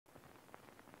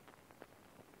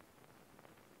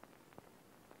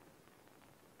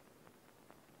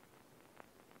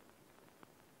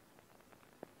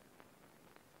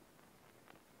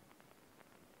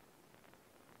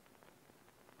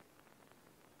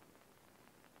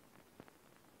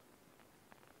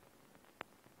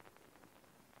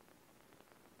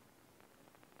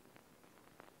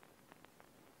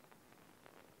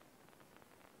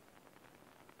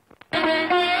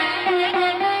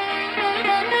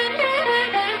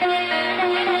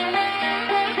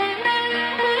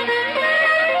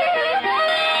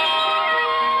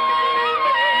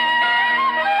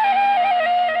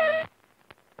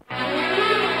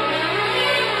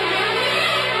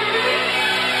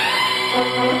எனது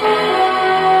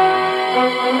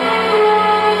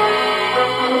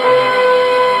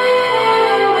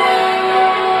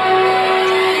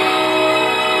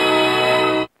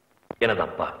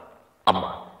அப்பா,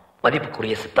 அம்மா,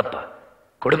 மதிப்புக்குரிய சித்தப்பா,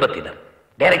 குடும்பத்தினர்,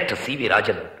 டைரக்டர் சி வி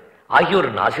ராஜன்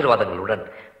ஆகியோரின் ஆசீர்வாதங்களுடன்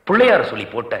பிள்ளையார் சொல்லி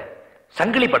போட்ட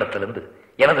சங்கிலி படத்திலிருந்து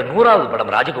எனது 100வது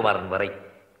படம் ராஜகுமாரன் வரை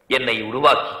என்னை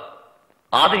உருவாக்கி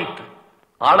ஆதரித்து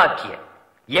ஆளாக்கிய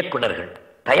இயக்குநர்கள்,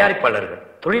 தயாரிப்பாளர்கள்,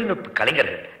 தொழில்நுட்ப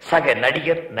கலைஞர்கள், சக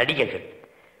நடிகர் நடிகைகள்,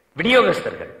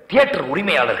 விநியோகஸ்தர்கள், தியேட்டர்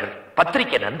உரிமையாளர்கள்,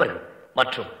 பத்திரிகை நண்பர்கள்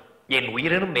மற்றும் என்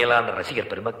உயிரினும் மேலான ரசிகர்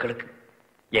பெருமக்களுக்கு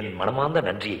என் மனமார்ந்த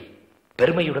நன்றியை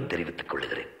பெருமையுடன் தெரிவித்துக்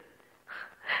கொள்ளுகிறேன்.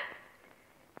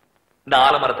 இந்த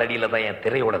ஆலமரத்தடியில தான் என்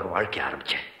திரையுலக வாழ்க்கை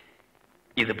ஆரம்பிச்சேன்.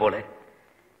 இது போல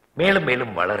மேலும்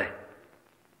மேலும் வளர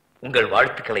உங்கள்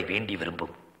வாழ்த்துக்களை வேண்டி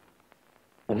விரும்பும்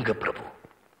உங்க பிரபு.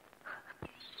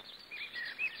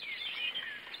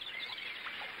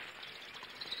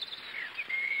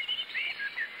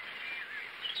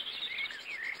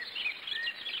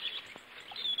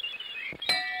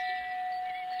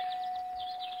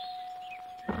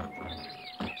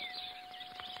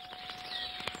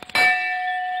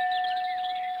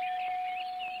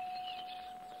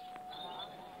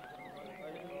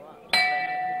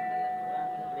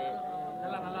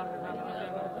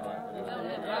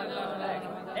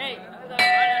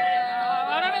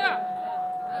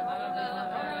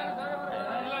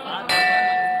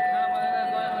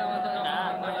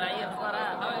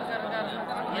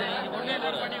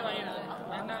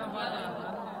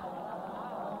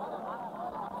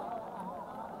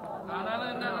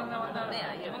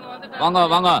 வாங்க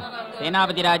வாங்க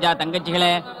சேனாபதி ராஜா தங்கச்சிகளே,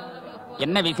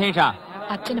 என்ன விசேஷம்?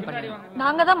 அர்ச்சனை பண்ணணும்.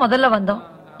 நாங்க தான் முதல்ல வந்தோம்.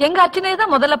 எங்க அர்ச்சனையை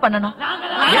தான் முதல்ல பண்ணணும்.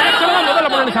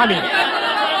 சாமி,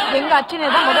 எங்க அர்ச்சனையை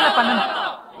தான் முதல்ல பண்ணணும்.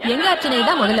 எங்க அர்ச்சனையை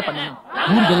தான் முதல்ல பண்ணணும்.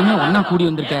 ஊர்களுமே ஒன்னா கூடி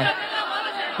வந்திருக்க,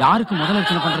 யாருக்கு முதல்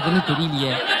அர்ச்சனை பண்றதுன்னு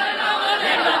தெரியலையே.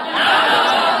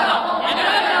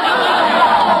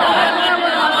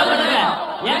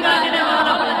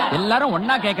 எல்லாரும்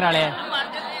ஒன்னா கேக்குறாளே,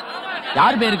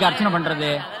 யார் பேருக்கு அர்ச்சனை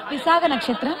பண்றது? விசாக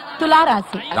நட்சத்திரம் துலா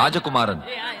ராசி. ராஜகுமாரன்.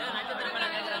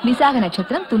 விசாக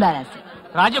நட்சத்திரம் துலா ராசி.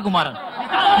 ராஜகுமாரன்.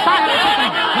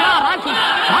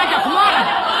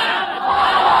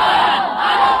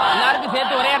 எல்லாருக்கும்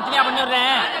சேர்த்து ஒரே அர்ச்சனையா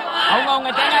பண்ணிடுறேன். அவங்க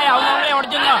தேங்காய அவங்களே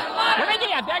உடைச்சுங்க.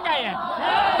 தேங்காய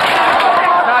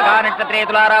நட்சத்திரே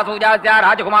துலாராசு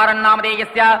ராஜகுமாரன்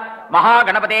நாமதேயஸ்ய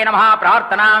महागणपते नमः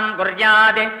प्रार्थनां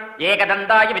कुर्यात्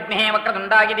एकदन्ताय विद्महे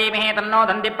वक्रतुण्डाय धीमहि तन्नो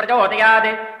दन्ति प्रचोदयात्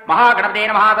महागणपते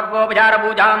नमः सर्वोपचार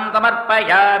पूजां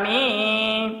समर्पयामि.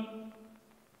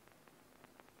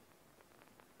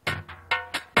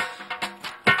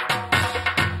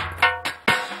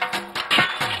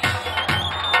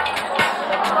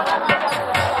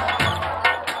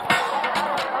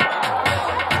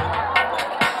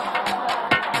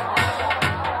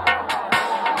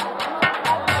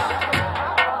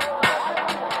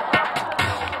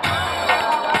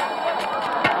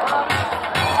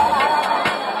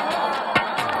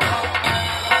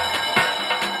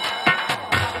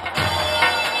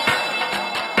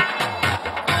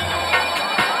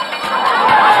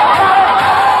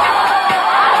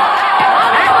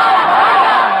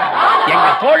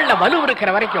 வலு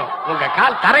இருக்கிற வரைக்கும் உங்க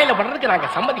கால் தரையில படுறதுக்கு நாங்க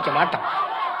சம்மதிக்க மாட்டோம்.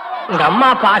 உங்க அம்மா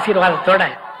அப்பா ஆசீர்வாதத்தோட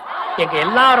எங்க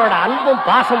எல்லாரோட அன்பும்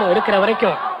பாசமும் இருக்கிற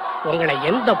வரைக்கும் உங்களை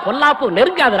எந்த பொல்லாப்பும்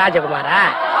நெருங்காது. ராஜகுமாரா,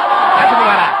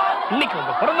 ராஜகுமாரா, இன்னைக்கு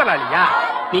உங்க பிறந்த நாளியா?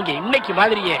 நீங்க இன்னைக்கு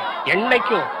மாதிரியே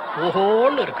என்னைக்கும்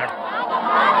ஓஹோன்னு இருக்கணும்.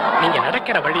 நீங்க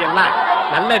நடக்கிற வழியெல்லாம்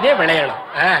நல்லதே விளையணும்.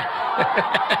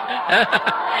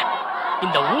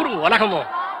 இந்த ஊரும் உலகமும்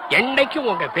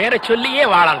என்னைக்கும் உங்க பேரை சொல்லியே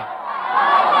வாழணும்.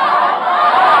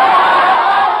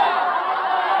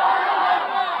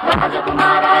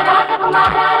 Rajakumara,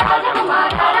 Rajakumara,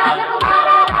 Rajakumara,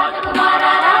 Rajakumara,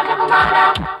 Rajakumara, Rajakumara,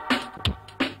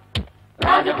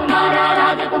 Rajakumara,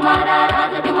 Rajakumara,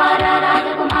 Rajakumara,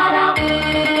 Rajakumara.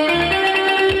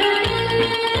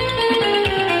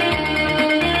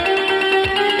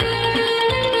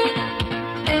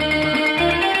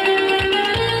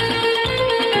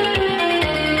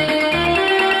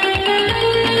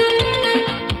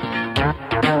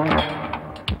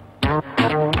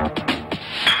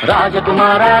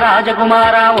 ராஜகுமாரா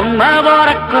ராஜகுமாரா உண்மை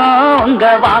போறக்கும் உங்க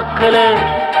வாக்குல.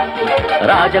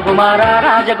 ராஜகுமாரா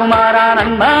ராஜகுமாரா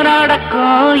நன்மை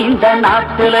நடக்கும் இந்த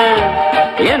நாட்டுல.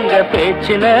 எங்க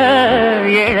பேச்சுல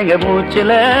ஏழங்க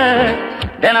மூச்சுல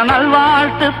தின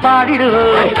நல்வாழ்த்து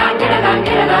பாடிடுவோம்.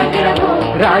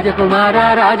 ராஜகுமாரா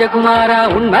ராஜகுமாரா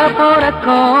உண்மை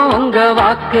போறக்கும் உங்க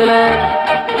வாக்குல.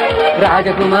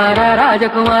 ராஜகுமாரா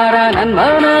ராஜகுமாரா நன்மை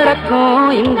நடக்கும்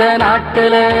இந்த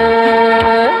நாட்டுல.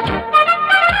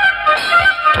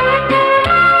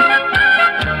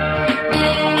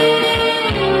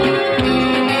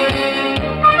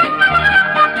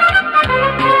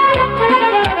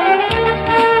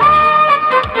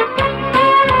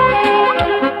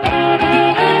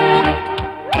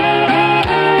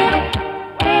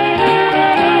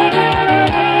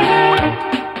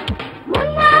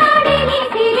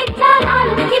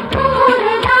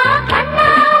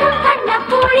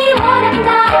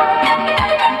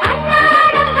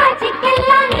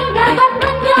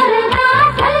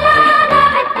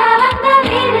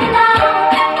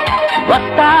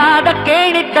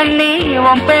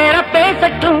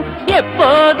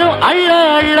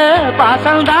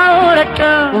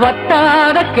 போரட்டும்.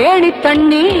 வத்தாத கேணி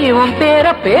தண்ணி உன் பேர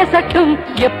பேசட்டும்.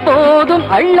 எப்போதும்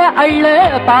அள்ள அள்ள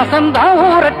பாசம்தான்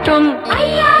ஊரட்டும்.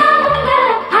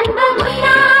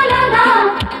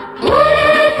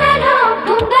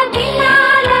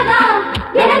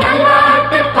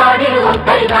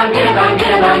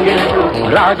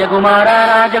 ராஜகுமாரா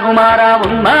ராஜகுமாரா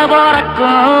உண்மை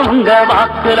போரக்கும் உங்க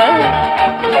வாக்குல.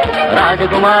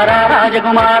 ராஜகுமாரா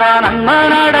ராஜகுமாரா நன்மை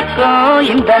நடக்கும்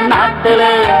இந்த நாட்டுல.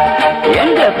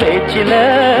 எங்க பேச்சில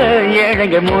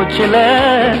ஏழைங்க மூச்சுல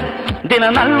தின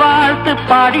நல்வாழ்த்து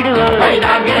பாடிடுவோம்.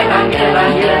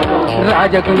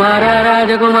 ராஜகுமாரா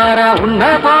ராஜகுமாரா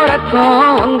உண்மை போரக்கும்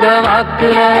உங்க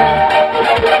வாக்குல.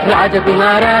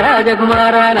 ராஜகுமாரா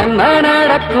ராஜகுமாரா நன்மை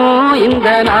நடக்கும் இந்த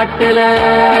நாட்டுல.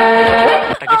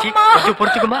 தங்கச்சி கொஞ்சம்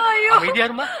பொறுத்துக்குமா,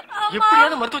 அமைதியாருமா.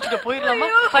 எப்படியாவது மருத்துவச்சிட்ட போயிடலாமா?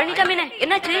 பழனிசாமினே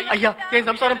என்னாச்சு? ஐயா என்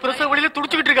சம்சாரம் பிரசவ வழியில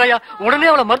துடிச்சுக்கிட்டு இருக்காயா. உடனே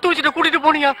அவளை மருத்துவச்சிட்ட கூட்டிட்டு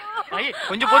போனியா?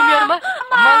 கொஞ்சம் பொறுமையாருமா.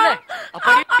 அம்மா இல்ல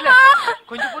அப்படி இல்ல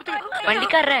கொஞ்சம் பொறுத்து.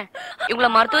 வண்டிக்காரர இவங்கள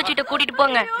மருத்துவச்சிட்ட கூட்டிட்டு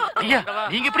போங்க. ஐயா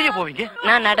நீங்க எப்படியே போவீங்க?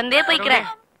 நான் நடந்தே போய்க்கிறேன்.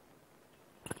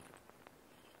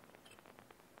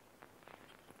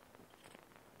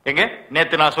 எங்க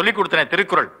நேத்து நான் சொல்லி கொடுத்தேன்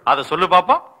திருக்குறள், அதை சொல்லு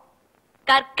பாப்போம்.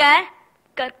 கற்க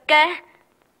கற்க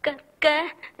கற்க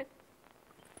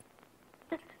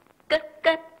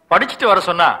கற்க. படிச்சுட்டு வர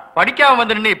சொன்னா படிக்காம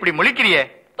வந்து நின்னு இப்படி முழிக்கிறியே.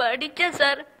 படிச்சேன்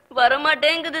சார்,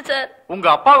 வரமாட்டேங்குது சார். உங்க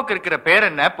அப்பாவுக்கு இருக்கிற பேர்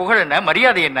என்ன, புகழ் என்ன,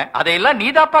 மரியாதை என்ன, அதையெல்லாம்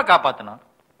நீதாப்பா காப்பாத்தணும்.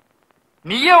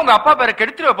 நீயே உங்க அப்பா பேரை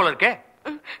கெடுத்துருவ போல இருக்கே.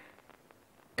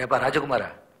 ஏப்பா ராஜகுமாரா,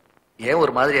 ஏன்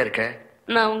ஒரு மாதிரியா இருக்க?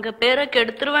 நான் உங்க பேரை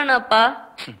கெடுத்துருவேனாப்பா?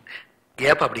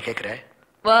 ஏப்பா அப்படி கேக்குற?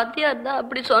 வாத்தியார் தான்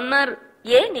அப்படி சொன்னார்.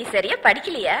 ஏன் நீ சரியா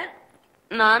படிக்கலையா?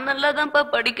 நான் நல்லாதான்ப்பா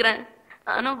படிக்கிறேன்.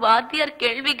 ஆனா வாத்தியார்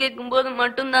கேள்வி கேட்கும் போது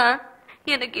மட்டும்தான்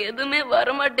எனக்கு எதுவுமே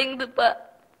வரமாட்டேங்குதுப்பா.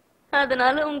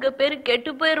 அதனால உங்க பேரு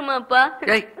கெட்டு போயிருமாப்பா?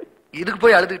 இதுக்கு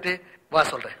போய் அழுதுகிட்டு வா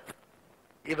சொல்றேன்.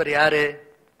 இவர் யாரு?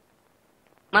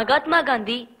 மகாத்மா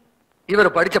காந்தி.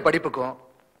 இவர் படிச்ச படிப்புக்கும்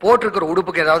போட்டிருக்கிற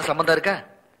உடுப்புக்கு ஏதாவது சம்பந்தம் இருக்கா?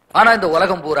 ஆனா இந்த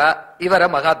உலகம் பூரா இவரை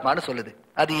மகாத்மான்னு சொல்லுது.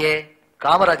 அது ஏன்?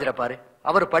 காமராஜரை பாரு,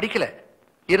 அவர் படிக்கல,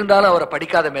 இருந்தாலும் அவரை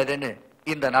படிக்காத மேதன்னு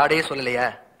இந்த நாடே சொல்லலையா?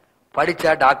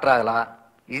 படிச்சா டாக்டர் ஆகலாம்,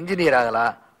 இன்ஜினியர்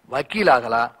ஆகலாம், வக்கீல்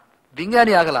ஆகலாம்,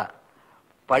 விஞ்ஞானி ஆகலாம்.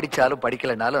 படிச்சாலும்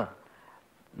படிக்கலனாலும்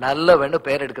நல்லவன்னு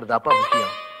பேர் எடுக்கிறதாப்பா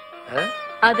முக்கியம்.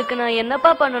 அதுக்கு நான்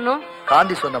என்னப்பா பண்ணணும்?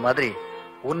 காந்தி சொன்ன மாதிரி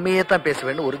உண்மையே தான்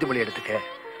பேசுவேன்னு உறுதிமொழி எடுத்துக்க.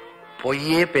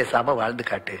 பொய்யே பேசாம வாழ்ந்து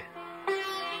காட்டு.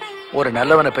 ஒரு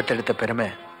நல்லவனை பெற்றெடுத்த பெருமை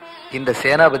இந்த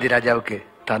சேனாபதி ராஜாவுக்கு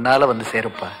தன்னால வந்து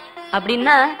சேருப்பா.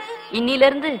 அப்படின்னா இன்னில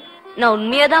இருந்து நான்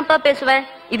உண்மையதான்ப்பா பேசுவேன்.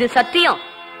 இது சத்தியம்.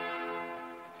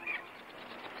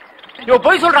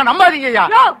 போய் சொல்றான், நம்பாதீங்கய்யா.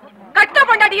 கட்ட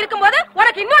பொண்டாட்டி இருக்கும்போது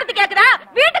உனக்கு இன்னொருத்தி கேக்குதா?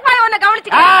 வீட்டுக்கு போய் உன்னை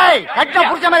கவனிச்சு. கட்ட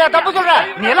புருஷமையா தப்பு சொல்ற?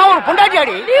 நீ எல்லாம் ஒரு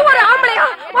பொண்டாட்டியாடி. நீ ஒரு ஆம்பளையா?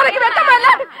 உனக்கு வெட்டமா இல்ல?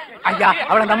 ஐயா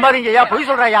அவளை நம்பாதீங்கய்யா, பொய்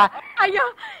சொல்றாயா. ஐயா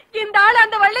இந்த ஆளு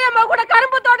அந்த வள்ளியம்மா கூட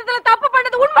கரும்பு தோட்டத்துல தப்பு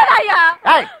பண்ணது உண்மைதான் ஐயா.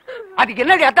 அதுக்கு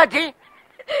என்னடி அத்தாச்சி?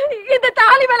 இந்த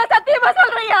தாலி மேல சத்தியமா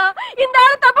சொல்றையா, இந்த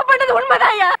ஆளு தப்பு பண்ணது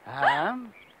உண்மைதான் ஐயா.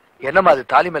 என்னம்மா அது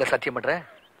தாலி மேல சத்தியம் பண்ற?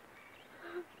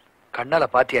 கண்ணால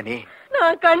பாத்தியா நீ?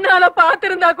 நான் கண்ணால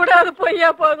பாத்திருந்தா கூட அது பொய்யா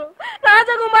போகும்.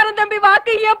 ராஜகுமாரன் தம்பி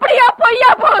வாக்கு எப்படியா பொய்யா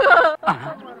போகும்?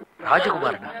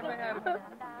 ராஜகுமாரன்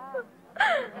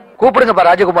கூப்பிடுங்கப்பா.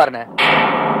 ராஜகுமாரன்.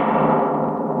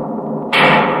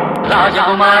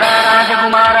 ராஜகுமாரா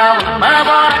ராஜகுமாரா உண்மை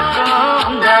போரக்கும்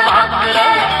உங்க வாக்குல.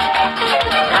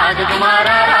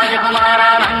 ராஜகுமாரா ராஜகுமாரா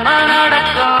நன்மை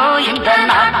நடக்கும் இந்த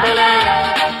நாட்டுல.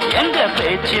 எங்க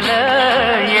பேச்சில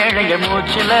ஏழைங்க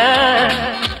மூச்சுல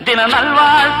தின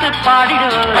நல்வாழ்த்து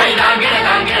பாடிடுவோம்.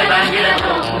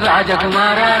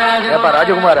 ராஜகுமாரா ஏப்பா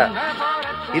ராஜகுமாரா,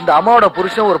 இந்த அம்மாவோட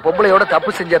புருஷன் ஒரு பொம்பளையோட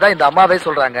தப்பு செஞ்சதா இந்த அம்மாவே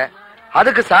சொல்றாங்க.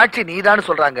 அதுக்கு சாட்சி நீதான்னு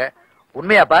சொல்றாங்க.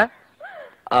 உண்மையாப்பா?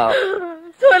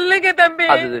 சொல்லுங்க தம்பி.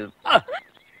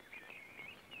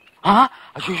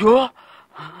 ஐயோ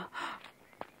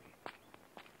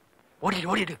ஓடிடு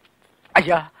ஓடிடு.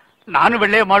 ஐயா நானும்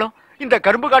வெள்ளையம்மாளும் இந்த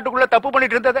கரும்பு காட்டுக்குள்ள தப்பு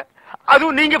பண்ணிட்டு இருந்தத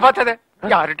அதுவும் நீங்க பார்த்தத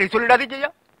யார்கிட்ட சொல்லிடாதீங்க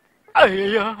ஐயா.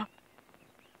 ஐயோ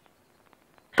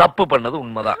தப்பு பண்ணது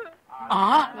உண்மைதான்.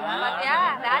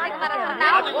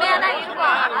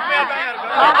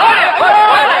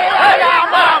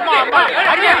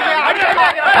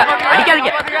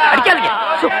 அடிக்காதீங்க அடிக்காதீங்க.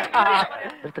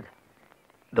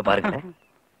 இந்த பாருங்க,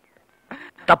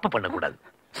 தப்பு பண்ணக்கூடாது.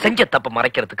 செஞ்ச தப்ப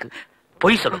மறைக்கிறதுக்கு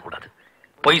பொய் சொல்லக்கூடாது.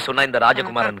 பொய் சொன்னா இந்த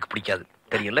ராஜகுமாரனுக்கு பிடிக்காது,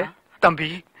 தெரியல தம்பி.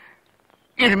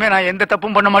 இனிமே நான் எந்த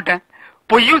தப்பும் பண்ண மாட்டேன்,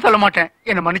 பொய்யும் சொல்ல மாட்டேன்.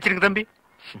 என்ன மன்னிச்சிருங்க தம்பி.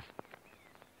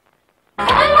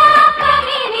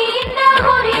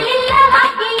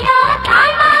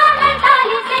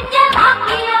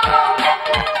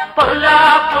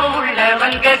 பொல்லாப்பு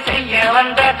உள்ளவன் அங்க செய்ய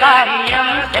வந்த காரியம்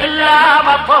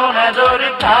செல்லாம போனதொரு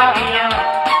காரியம்.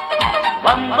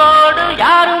 வம்போடு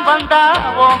யாரும் வந்தா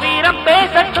உன் வீரம்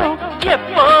பேசட்டும்,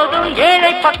 எப்போதும்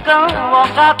ஏழை பக்கம்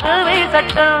உன் காத்து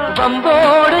வீசட்டும்.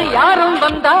 வம்போடு யாரும்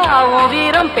வந்தா உன்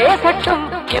வீரம் பேசட்டும்,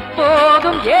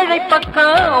 எப்போதும் ஏழை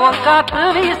பக்கம் உன் காத்து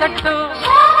வீசட்டும்.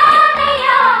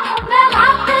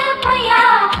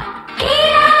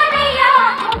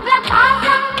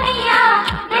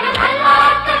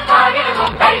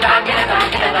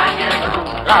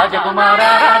 ராஜகுமாரா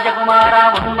ராஜகுமாரா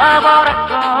உண்மை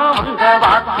வரக்கும் உங்க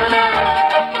வாக்குல.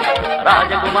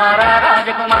 ராஜகுமாரா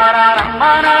ராஜகுமாரா நம்ம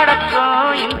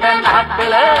நடக்கும் இந்த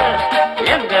நாட்டுல.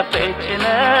 எங்க பேச்சுல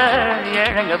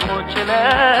ஏழங்க மூச்சுல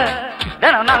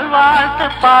தினம் நல்வாழ்த்து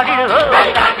பாடிடுவோம்.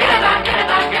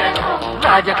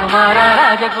 ராஜகுமாரா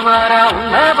ராஜகுமாரா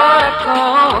உண்மை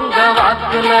வரக்கும் உங்க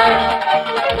வாக்குல.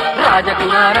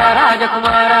 ராஜகுமாரா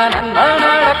ராஜகுமாரா நம்ம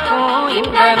நடக்கும்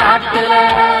இந்த நாட்டுல.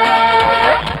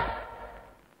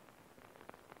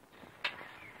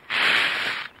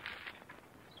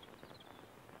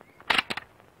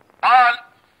 பால்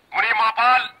முடியுமா?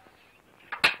 பால்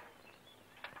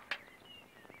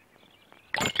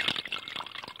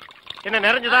என்ன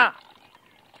நிறைஞ்சுதா?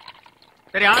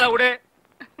 சரி, ஆள விடு.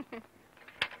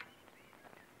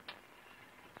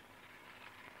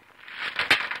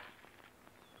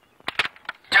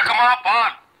 ஜகமா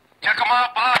பால், ஜகமா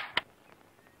பால்.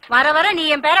 வர வர நீ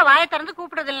என் பேரை வாயை திறந்து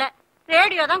கூப்பிடுறது இல்ல,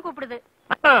 ரேடியோ தான் கூப்பிடுது.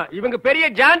 இவங்க பெரிய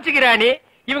ஜான்சி கிராணி,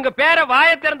 இவங்க பேரை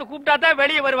வாயை திறந்து கூப்பிட்டா தான்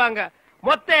வெளியே வருவாங்க.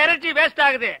 மொத்த எனர்ஜி வேஸ்ட்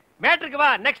ஆகுது. மேட்ருக்கு வா,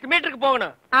 நெக்ஸ்ட் மீட்டருக்கு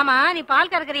போகணும். ஆமா, நீ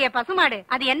பால் கறக்குறிய பசுமாடு,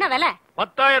 அது என்ன விலை?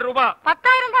 10,000 ரூபாய்.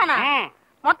 10,000 தானா?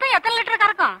 மொத்தம் எத்தனை லிட்டர்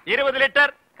கறக்கும்? 20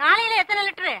 லிட்டர். காலையில எத்தனை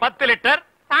லிட்டர்? 10 லிட்டர்.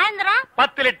 சாயந்தரம்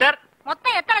 10 லிட்டர்.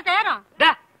 மொத்தம் எத்தனை தேரும்?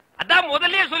 அதான்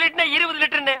முதல்லயே சொல்லிட்டு 20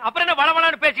 லிட்டர்னு. அப்புறம் என்ன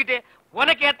வளவளான்னு பேசிட்டு?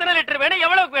 உனக்கு எத்தனை லிட்டர் வேணும்,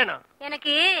 எவ்வளவுக்கு வேணும்?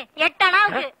 எனக்கு 8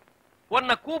 அணாவுக்கு.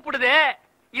 உன்னை கூப்பிடுதே,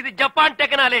 இது ஜப்பான்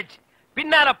டெக்னாலஜி.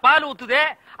 பின்னால பால் ஊத்துதே,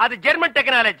 அது ஜெர்மன்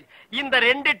டெக்னாலஜி. இந்த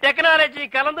 2 டெக்னாலஜி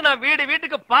கலந்து நான் வீடு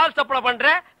வீட்டுக்கு பால் சப்ளை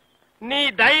பண்றேன். நீ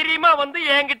தைரியமா வந்து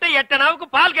என்கிட்ட 8 அணாவுக்கு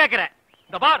பால் கேக்குற.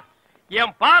 இந்த பார்,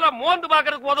 என் பாலை மோந்து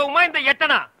பாக்குறதுக்கு உதவுமா இந்த 8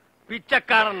 அணா?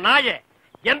 பிச்சைக்காரன் நாயே,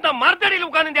 எந்த மரத்தடியில்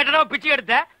உட்கார்ந்து இந்த 8 அணாவை பிச்சை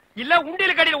எடுத்த? இல்ல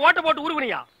உண்டியல கடையில் ஓட்ட போட்டு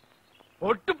உருவனியா?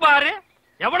 ஒட்டு பாரு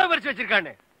எவ்வளவு வரிசை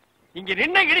வச்சிருக்கான்னு. இங்க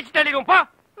நின்ன இடிச்சு தள்ளிடும். பா,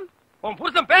 உன்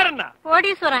புருஷன் பேர் என்ன?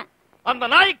 கோடீஸ்வரன். அந்த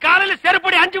நாய் காலையில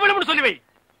செருப்படி 5 விழும்னு சொல்லி வை.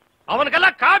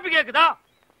 அவனுக்கெல்லாம் காபி கேக்குதா?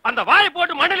 அந்த வாயை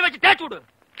போட்டு மண்ணில் வச்சு தேய்ச்சு விடு.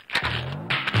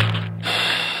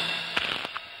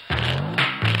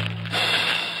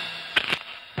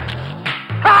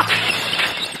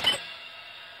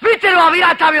 வீச்சர்வா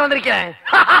வீராசாமி வந்திருக்கேன்.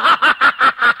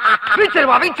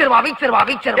 வீச்சர்வா வீச்சர்வா வீச்சர்வா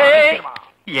வீச்சர்வா.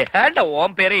 ஏன்டா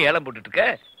உன் பேரை ஏலம் போட்டுட்டு இருக்க?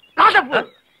 ராஜபூர்.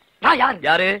 நான் யாரு?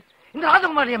 யாரு? இந்த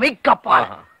ராஜகுமாரிய மெய்க்கப்பா.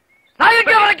 நான்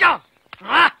இருக்கிற வரைக்கும்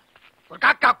ஒரு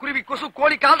காக்கா, குருவி, கொசு,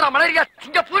 கோழி, கால்ரா, மலேரியா,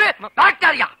 சிங்கப்பூர்,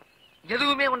 பாக்டீரியா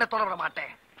எதுவுமே உன்னை தொடர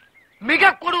மாட்டேன்.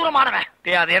 மிக கொடூரமானவன்.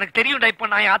 அது எனக்கு தெரியும். இப்ப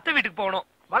நான் என் அத்தை வீட்டுக்கு போகணும்.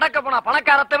 வடக்க போனா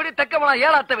பணக்காரத்தை வீடு, தெக்க போனா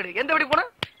ஏழாத்த வீடு. எந்த வீடு போனா?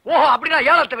 ஓஹோ, அப்படின்னா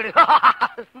ஏழாத்த வீடு.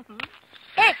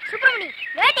 ஏய் சுப்பிரமணி,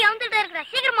 வேட்டி வந்துட்டே இருக்கற,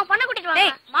 சீக்கிரமா பொண்ணு கூட்டிட்டு வா.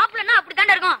 மாப்பிள்ளனா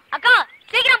அப்படிதான் இருக்கும். அக்கா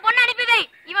சீக்கிரம் பொண்ணு அனுப்பி வை,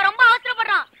 இவன் ரொம்ப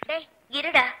அவசரப்படுறான். டேய்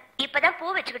இருடா, இப்பதான்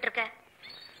பூ வெச்சிட்டு இருக்க.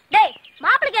 டேய்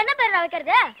மாப்பிளைக்கு என்ன பேர்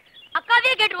வைக்கிறது? அக்காவே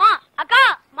கேட்டுருவான். அக்கா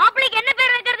மாப்பிளைக்கு என்ன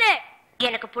பேர் வைக்கிறது?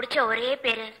 எனக்கு பிடிச்ச ஒரே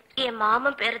பேரு என்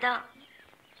மாமன் பேரு தான்.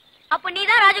 அப்ப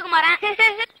நீதான் ராஜகுமாரன்.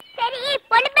 சரி,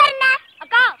 பொண்ணு பேர் என்ன?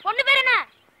 அக்கா பொண்ணு பேர் என்ன?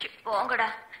 போங்கடா,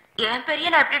 என் பெரிய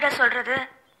நான் எப்படிடா சொல்றது?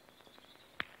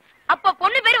 அப்ப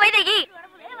பொண்ணு பேரு வைதேகி.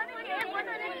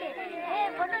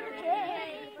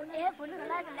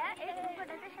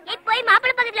 போய்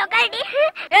மாப்பிள்ளை பக்கத்துல உட்காருடி.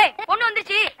 ஏய் பொண்ணு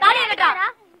வந்துருச்சு, தாலியை கட்டா.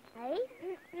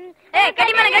 ஏய்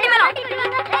கட்டி மேல, கட்டி மேல.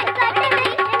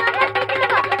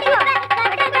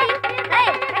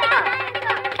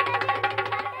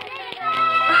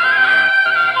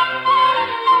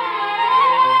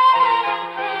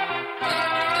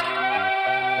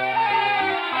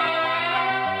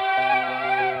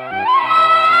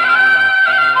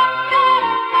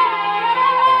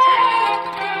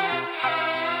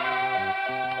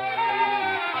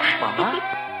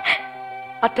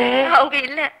 அத்தே அவங்க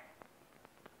இல்ல.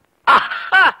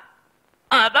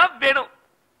 அதான் வேணும்.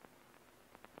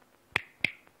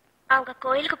 அவங்க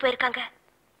கோயிலுக்கு போயிருக்காங்க.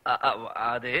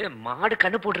 அது மாடு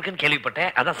கண்ணு போட்டிருக்குன்னு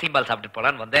கேள்விப்பட்டேன். அதான் சீம்பால் சாப்பிட்டு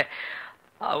போலான்னு வந்தேன்.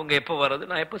 அவங்க எப்ப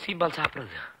வர்றது, நான் எப்ப சீம்பால்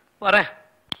சாப்பிடுறது? வரேன்.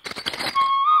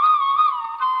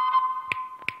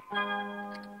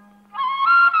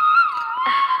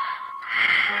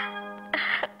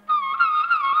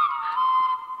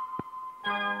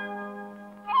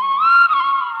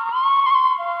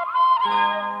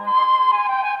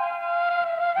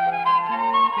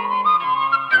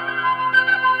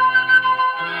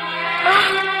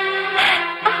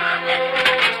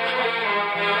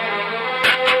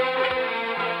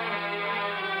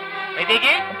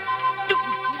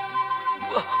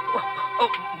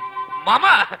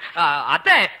 மாமா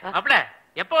அத்தை அப்பட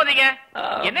எப்போ வந்தீங்க?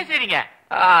 என்ன செய்றீங்க?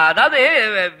 அதாவது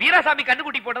வீராசாமி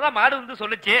கண்ணுக்குட்டி போட்டதா மாடு வந்து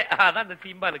சொல்லுச்சு. அதான் இந்த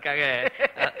சீம்பாலுக்காக.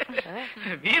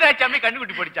 வீராசாமி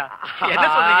கண்ணுக்குட்டி போட்டுச்சா? என்ன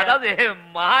சொல்றீங்க? அதாவது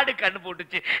மாடு கண்ணு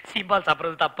போட்டுச்சு. சீம்பால்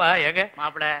சாப்பிடுறது தப்பா? ஏங்க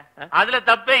மாப்பிள, அதுல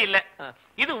தப்பே இல்ல.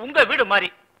 இது உங்க வீடு மாதிரி,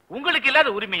 உங்களுக்கு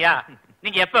இல்லாத உரிமையா?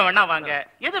 நீங்க எப்ப வேணா வாங்க,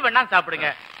 எது வேணா சாப்பிடுங்க.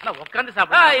 நான் உட்கார்ந்து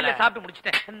சாப்பிடுங்க. இல்ல, சாப்பிட்டு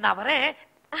முடிச்சிட்டேன், நான் வரேன்.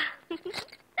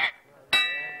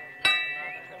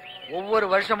 ஒவ்வொரு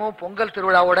வருஷமும் பொங்கல்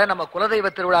திருவிழாவோட நம்ம குலதெய்வ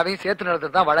திருவிழாவையும் சேர்த்து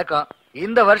நடத்துறது தான் வழக்கம்.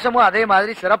 இந்த வருஷமும் அதே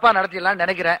மாதிரி சிறப்பா நடத்திடலாம்னு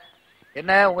நினைக்கிறேன்.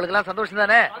 என்ன, உங்களுக்கு எல்லாம் சந்தோஷம்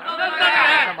தானே?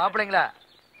 மாப்பிள்ளைங்களா,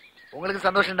 உங்களுக்கு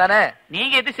சந்தோஷம் தானே?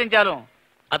 நீங்க எது செஞ்சாலும்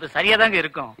அது சரியாதாங்க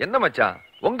இருக்கும். என்ன மச்சான்,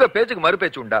 உங்க பேச்சுக்கு மறு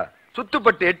பேச்சு உண்டா?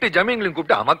 சுத்துப்பட்டு 8 ஜமீன்களையும்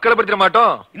கூப்பிட்டு மக்களை படுத்திட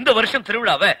மாட்டோம். இந்த வருஷம்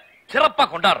திருவிழாவை சிறப்பா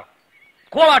கொண்டாடுறோம்.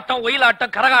 கோலாட்டம்,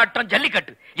 ஒயிலாட்டம், கரகாட்டம்,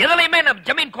 ஜல்லிக்கட்டு எதுலையுமே நம்ம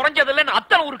ஜமீன் குறைஞ்சது இல்லைன்னு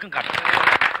அத்தனை ஊருக்கும் காட்டும்.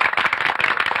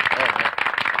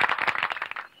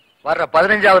 வர்ற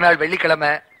 15வது நாள் வெள்ளிக்கிழமை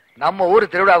நம்ம ஊர்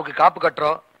திருவிழாவுக்கு காப்பு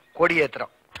கட்டுறோம்,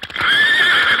 கொடியேத்துறோம்.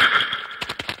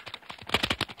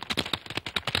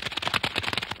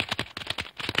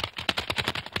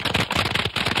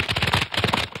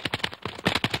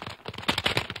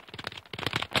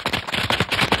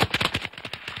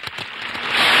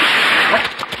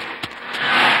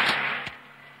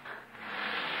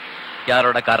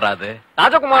 யாரோட கார் அது?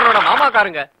 ராஜகுமாரோட மாமா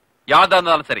காருங்க. யாரா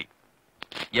இருந்தாலும் சரி,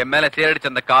 என் மேல சேரடிச்ச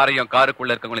அந்த காரையும்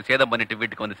காருக்குள்ள இருக்கவங்களையும் சேதம் பண்ணிட்டு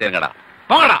வீட்டுக்கு வந்து சேருங்கடா.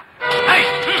 போங்கடா.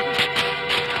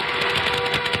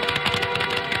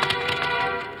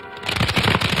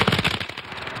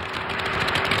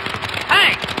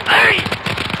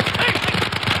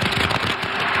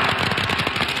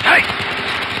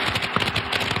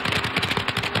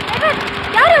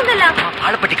 யாரு உங்கெல்லாம்?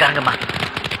 ஆளப்பட்டிக்காரங்கம்மா.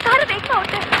 காரை வேகமா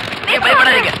ஓட்டு.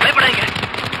 பயப்படாதீங்க, பயப்படாதீங்க.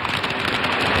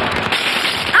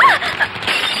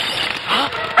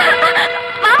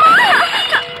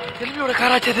 செல்வியோட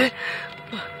காராச்சது.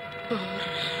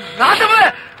 ராஜபு,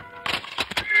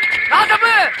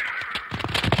 ராஜபு,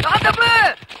 ராஜபு,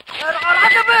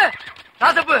 ராஜபு,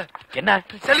 ராஜபு. என்ன?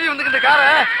 செல்வி வந்து இந்த காரை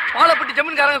பாலப்பட்டி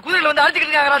ஜமீன்காரங்க குதிரையில வந்து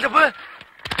அடிச்சுக்கிட்டு இருக்காங்க. ராஜபு,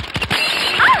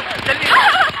 செல்வி.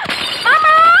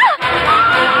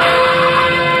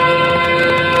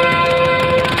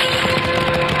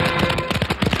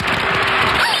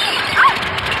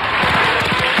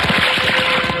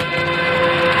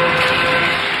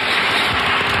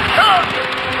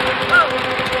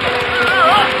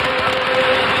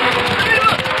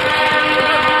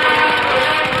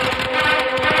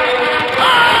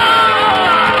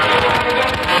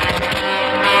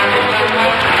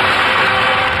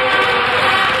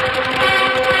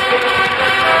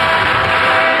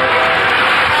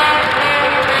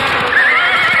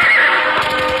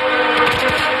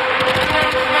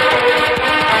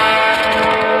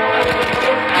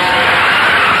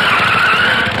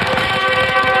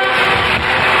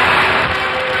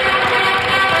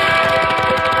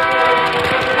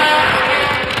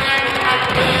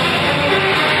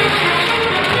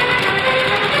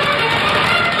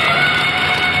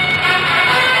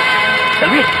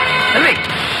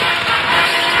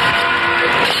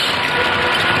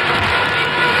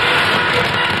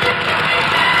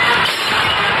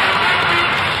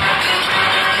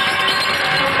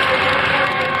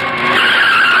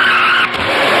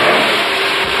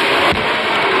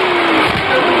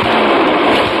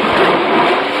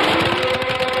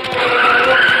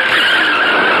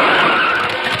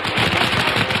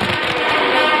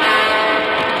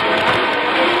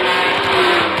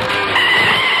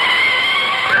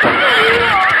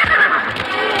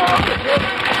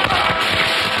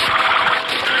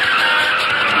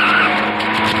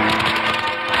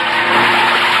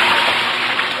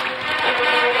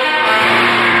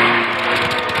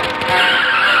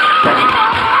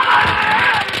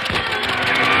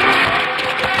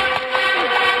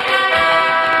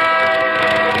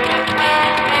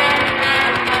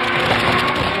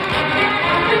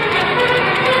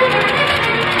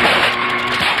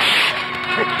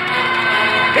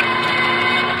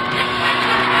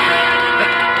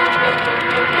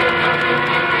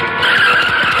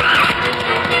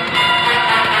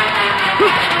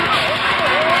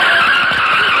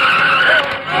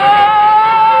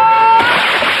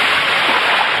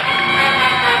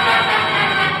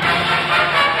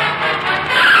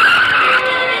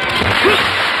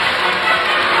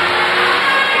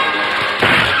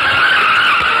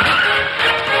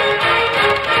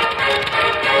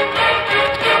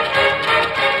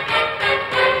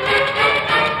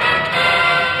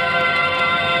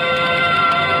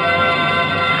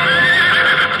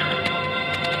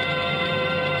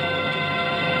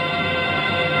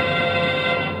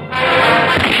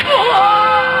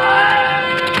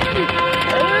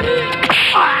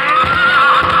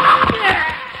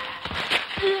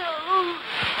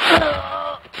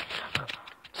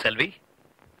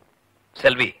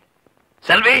 செல்வி,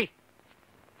 செல்வி.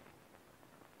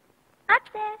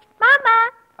 மாமா.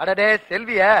 அடடே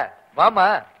செல்விய வாமா.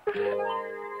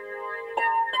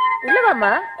 உள்ள வாமா.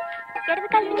 இடது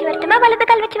கால் வச்சு வரட்டுமா வலது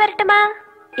கால் வச்சு வரட்டுமா?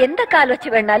 எந்த கால் வச்சு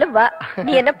வேணாலும் வா.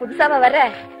 நீ என்ன புதுசாவா வர்ற?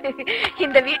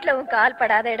 இந்த வீட்டுல உன் கால்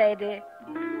படாத இடம் இது.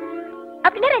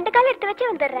 அப்படின்னா 2 கால் எடுத்து வச்சு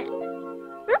வந்துடுறேன்.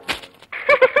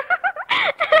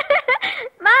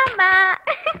 மாமா.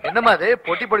 என்னமா அது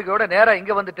பொட்டி பொடிக்கையோட நேரா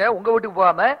இங்க வந்துட்ட, உங்க வீட்டுக்கு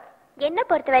போகாம? என்ன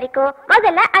பொறுத்த வரைக்கும்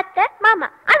முதல்ல அத்தை மாமா,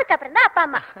 அதுக்கப்புறம் தான் அப்பா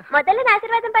அம்மா. முதல்ல நான்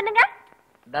ஆசீர்வாதம் பண்ணுங்க.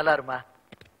 நல்லா இருமா.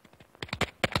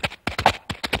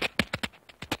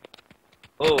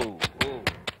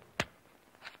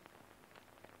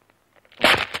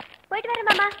 போயிட்டு வரேன்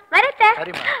மாமா. வரத்த.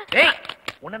 ஏய்,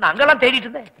 உன்னை நான் அங்கெல்லாம் தேடிட்டு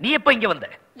இருந்தேன். நீ எப்ப இங்க வந்த?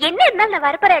 என்ன இருந்தாலும் நான்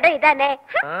வரப்போற இடம் இதானே,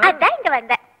 அதான் இங்க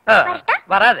வந்தேன்.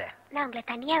 வராத. நான் உங்களை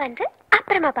தனியா வந்து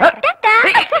அப்புறமா பாக்குறேன்.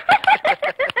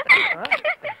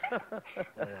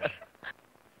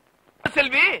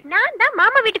 செல்வி, நான் தான்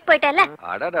மாமா வீட்டுக்கு போயிட்டேன்ல.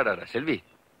 அடடடட செல்வி,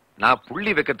 நான்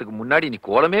புள்ளி வைக்கிறதுக்கு முன்னாடி நீ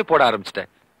கோலமே போட ஆரம்பிச்சிட்ட.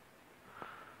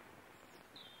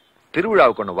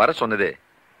 திருவிழாவுக்கு ஒண்ணு வர சொன்னதே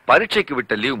பரீட்சைக்கு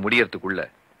விட்ட லீவ் முடியறதுக்குள்ள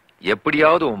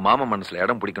எப்படியாவது உன் மாமா மனசுல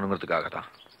இடம் பிடிக்கணுங்கிறதுக்காக தான்.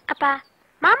 அப்பா,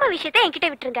 மாமா விஷயத்தை என்கிட்ட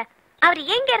விட்டுருங்க. அவர்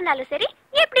எங்க இருந்தாலும் சரி,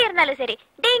 எப்படி இருந்தாலும் சரி.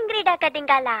 டிங்கிரிடா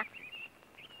கட்டிங்காலா.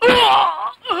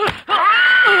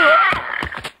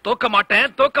 தோக்க மாட்டேன்,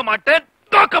 தோக்க மாட்டேன்,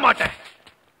 தோக்க மாட்டேன்.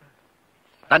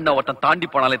 தன்னை ஒருத்தன் தாண்டி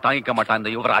போனாலே தாங்கிக்க மாட்டான்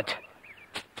இந்த யுவராஜ்.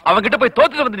 அவன்கிட்ட போய்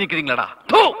தோத்துட்டு வந்து நிக்கிறீங்களா?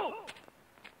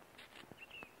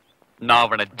 நான்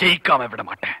அவனை ஜெயிக்காம விட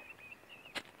மாட்டேன்,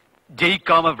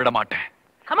 ஜெயிக்காம விட மாட்டேன்.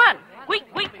 Come on, quick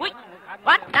quick quick.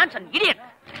 What nonsense idiot.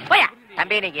 போயா.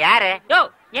 தம்பி நீங்க யாரு? யோ,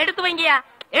 எடுத்து வைங்கயா,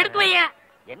 எடுத்து வையா.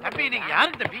 தம்பி நீங்க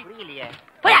யாரு தம்பி? புரியலையே.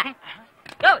 போயா.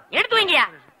 யோ, எடுத்து வைங்கயா.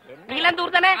 நீங்க அந்த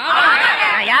ஊர் தானே?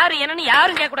 நான் யாரு என்னன்னு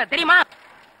யாரும் கேட்க கூடாது, தெரியுமா?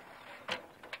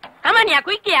 கமான்யா,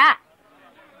 குயிக்கியா.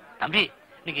 தம்பி,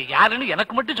 நீங்க யாருன்னு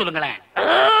எனக்கு மட்டும் சொல்லுங்களேன்.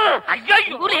 ஐயோ,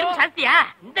 ஊர்ல எறும்பு சாஸ்தியா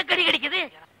இந்த கடி கடிக்குது.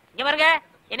 இங்க பாருங்க,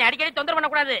 என்னை அடிக்கடி தொந்தரவு பண்ண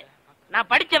கூடாது. நான்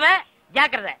படிச்சவன்,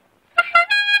 ஜாக்கிரதை.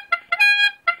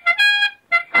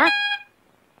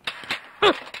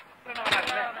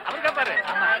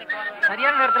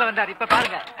 சரியான நேரத்துல வந்தார். இப்ப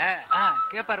பாருங்க,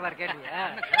 கேப்பாரு பாரு கேள்வி.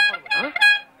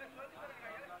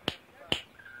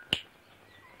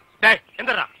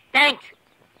 எந்தரா? தேங்க்ஸ்.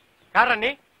 யாரா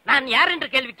நீ? நான் யார் என்ற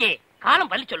கேள்விக்கு காலம்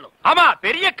பள்ளி சொல்லும். ஆமா,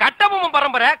 பெரிய கட்டபொம்மன்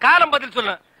பரம்பரை, காலம் பதில்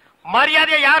சொல்லு.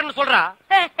 மரியாதையா யாருன்னு சொல்றா?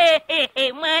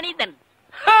 மனிதன்.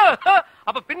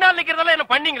 அப்ப பின்னால் நிக்கிறதெல்லாம் என்ன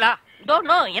பண்ணீங்களா?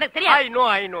 எனக்கு தெரியாது.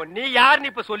 ஐ நோ நீ யாருன்னு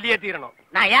இப்ப சொல்லியே தீரணும்.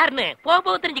 நான் யாருன்னு போக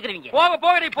போக தெரிஞ்சுக்கிறீங்க. போக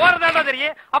போக நீ போறதாண்டா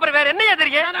தெரியும். அப்புறம் வேற என்னையா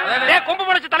தெரியும்? கொம்பு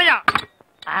முளைச்சு தலையா?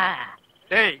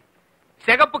 டேய்,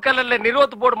 சிகப்பு கல்லல்ல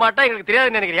நிறுவத்து போட மாட்டா எங்களுக்கு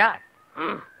தெரியாதுன்னு நினைக்கிறியா?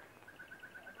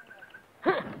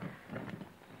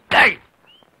 டேய்,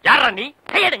 யாரா நீ?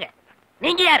 கையெடுங்க.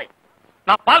 நீங்க யாரு?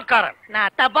 நான் பால்காரன்.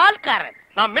 நான் தபால்காரன்.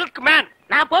 நான் மில்க் மேன்.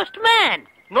 நான் post man.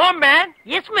 No man.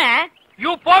 Yes man.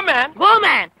 You போ மேன். Go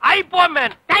man. ஐ போ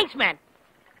மேன். Thanks man.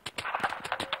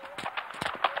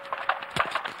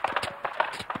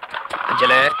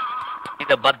 அஞ்சல,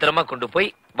 இத பத்திரமா கொண்டு போய்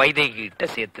வைதேகி கிட்ட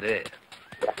சேர்த்துரு.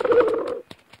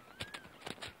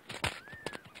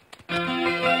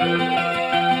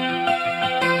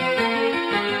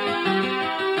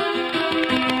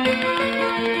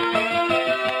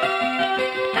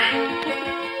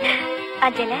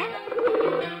 அஞ்சல,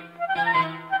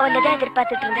 உன்னதான்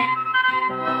எதிர்பார்த்துட்டு இருந்தேன்.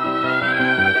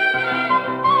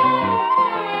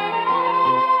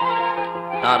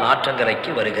 நான்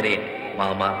ஆற்றங்கரைக்கு வருகிறேன்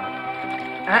மாமா.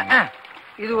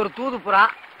 இது ஒரு தூது புறா.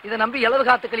 இதை நம்பி எலவு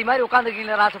காத்து கிளி மாதிரி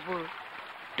உட்காந்துருக்கீங்களா ராசப்பூ?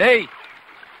 டேய்,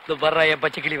 இது வர்ற என்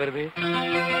பச்சை கிளி வருது.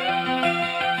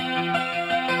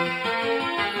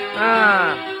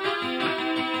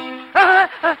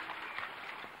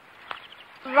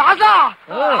 ராஜா,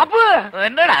 அப்பு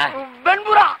என்னடா?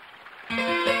 வெண்புறா.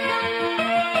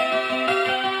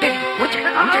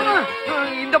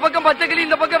 இந்த பக்கம் பச்சை கிளி,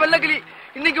 இந்த பக்கம் வெள்ளை கிளி.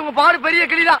 இன்னைக்கு உங்க பாடு பெரிய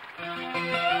கிளிதான்.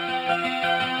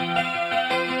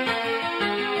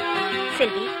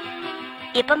 செல்வி,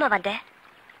 எப்பமா வந்த?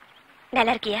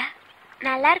 நல்லா இருக்கியா?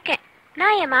 நல்லா இருக்கேன்.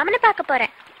 நான் என் மாமனை பார்க்க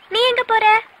போறேன். நீ எங்க போற?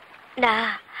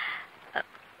 நான்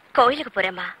கோயிலுக்கு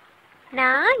போறேம்மா.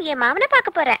 நான் என் மாமனை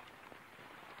பார்க்க போறேன்.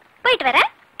 போயிட்டு வர.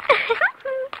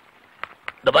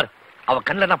 இந்த பாரு, அவ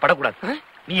கண்ணுல நான் படக்கூடாது.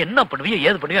 நீ என்ன பண்ணுவியோ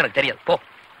ஏது பண்ணுவியோ எனக்கு தெரியாது. போ.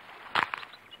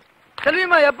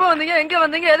 செல்விமா, எப்ப வந்தீங்க? எங்க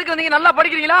வந்தீங்க? எதுக்கு வந்தீங்க? நல்லா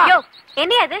படிக்கிறீங்களா?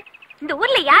 என்ன அது? இந்த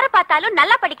ஊர்ல யார பார்த்தாலும்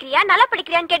நல்லா படிக்கிறியா நல்லா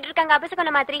படிக்கிறியான்னு கேட்டு இருக்காங்க.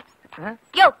 அபசகன மாதிரி.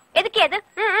 யோ, எதுக்கு அது?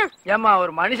 ஏமா,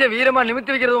 ஒரு மனுஷன் வீரமா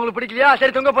நிமித்தி வைக்கிறது உங்களுக்கு பிடிக்கலையா?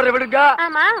 சரி, தொங்க போடுற விடுங்க.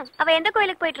 ஆமா, அவ எந்த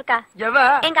கோயிலுக்கு போயிட்டு இருக்கா?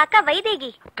 எங்க அக்கா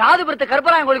வைதேகி. காது பெருத்த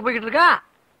கருப்பராயன் கோயிலுக்கு போய்கிட்டு இருக்கா.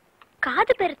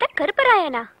 காது பெருத்த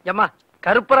கருப்பராயனா? ஏமா,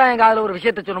 கருப்பராயன் காதுல ஒரு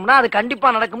விஷயத்த சொன்னோம்னா அது கண்டிப்பா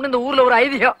நடக்கும்னு இந்த ஊர்ல ஒரு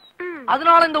ஐதீகம்.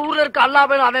 அதனால இந்த ஊர்ல இருக்க அல்லா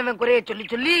பேரும் அவன் குறைய சொல்லி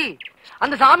சொல்லி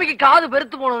அந்த சாமிக்கு காது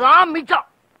பெருத்து போனதுதான் மிச்சம்.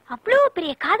 அவ்வளவு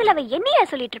பெரிய காதல் அவ என்னையா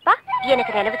சொல்லிட்டு இருப்பா?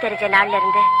 எனக்கு நினைவு தெரிஞ்ச நாள்ல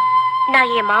இருந்து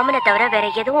நான் என் மாமனை தவிர வேற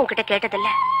எதுவும் உன்கிட்ட கேட்டதில்ல.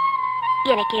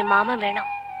 எனக்கு என் மாமன் வேணும்,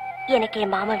 எனக்கு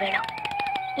என் மாமன் வேணும்,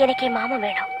 எனக்கு என் மாமன்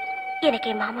வேணும், எனக்கு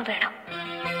என் மாமன் வேணும்.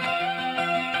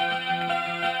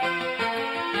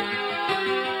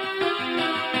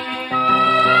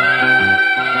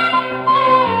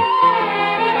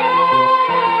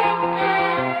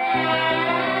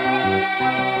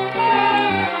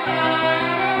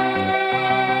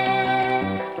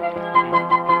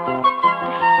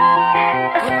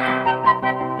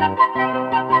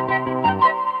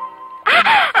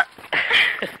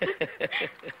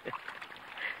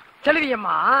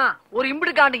 செல்வியம்மா, ஒரு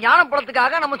இம்பிடுக்காண்டு ஞானம்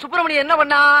பழத்துக்காக நம்ம சுப்பிரமணியம் என்ன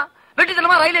பண்ணா?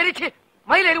 வெட்டித்தனமா ரயில் ஏறிச்சு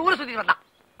மயில் ஏறி ஊரை சுத்தி வந்தான்.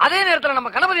 அதே நேரத்துல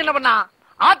நம்ம கணபதி என்ன பண்ணா?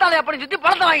 ஆத்தாளை அப்படி சுத்தி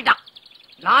பழத்தை வாங்கிட்டான்.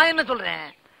 நான் என்ன சொல்றேன்,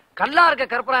 கல்லா இருக்க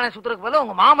கருப்பராயனை சுத்துறதுக்கு பதிலா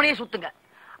உங்க மாமனையே சுத்துங்க.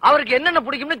 அவருக்கு என்னென்ன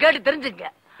பிடிக்கும்னு கேட்டு தெரிஞ்சுங்க.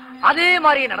 அதே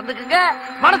மாதிரியே நடந்துக்குங்க,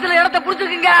 மனசுல இடத்தை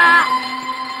புடிச்சுக்குங்க.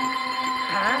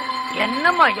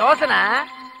 என்னம்மா யோசனை?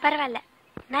 பரவாயில்ல,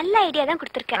 நல்ல ஐடியா தான்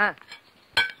கொடுத்திருக்கேன்.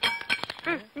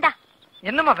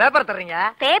 என்னம்மா பேப்பர் தர்றீங்க?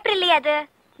 பேப்பர் இல்லையா அது?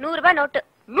 100 ரூபாய் நோட்டு.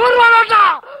 100 ரூபாய் நோட்டா?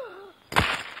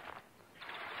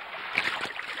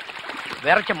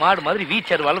 வேறச்ச மாடு மாதிரி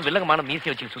வீச்சருவாலும் வில்லங்கமான மீசி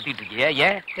வச்சு சுத்திட்டு இருக்கிய.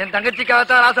 ஏன்? என்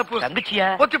தங்கச்சிக்காகத்தான் ராசப்பு. தங்கச்சியா?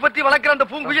 பொத்தி பொத்தி வளர்க்கிற அந்த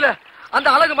பூங்குயில, அந்த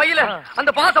அழகு மயில, அந்த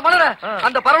பாச மலர,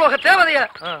 அந்த பரலோக தேவதைய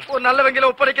ஒரு நல்ல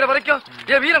வங்கியில ஒப்படைக்கிற வரைக்கும்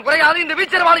என் வீரம் குறையாது, இந்த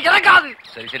வீச்சருவாளு இறங்காது.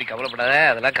 சரி சரி, கவலைப்படாத,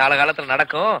 அதெல்லாம் காலகாலத்துல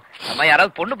நடக்கும். அம்மா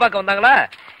யாராவது பொண்ணு பார்க்க வந்தாங்களா?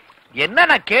 என்ன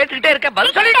நான் கேட்டுக்கிட்டே இருக்கேன்,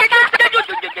 பதில் சொல்லி.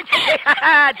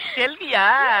 செல்வியா,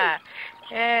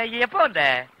 எப்ப வந்த?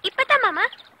 இப்பதான் மாமா.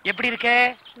 எப்படி இருக்க?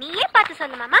 நீயே பார்த்து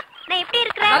சொல்லு மாமா, நான் எப்படி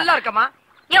இருக்கிறேன்? நல்லா இருக்கமா.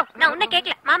 யோ, நான் உன்ன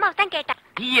கேக்கல, மாமாவை தான் கேட்டேன்.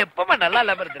 நீ எப்பமா நல்லா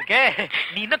இல்லாம இருந்திருக்க?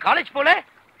 நீ இன்னும் காலேஜ் போல?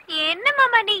 என்ன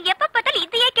மாமா நீ எப்ப பார்த்தாலும்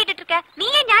இதையே கேட்டுட்டு இருக்க?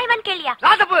 நீயே நியாயமான்னு கேளியா?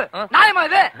 ராசப்பு, நியாயமா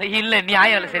இது? இல்ல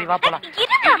நியாயம் இல்ல. சரி வா போலாம்.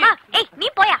 இரு மாமா. ஏய் நீ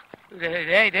போயா.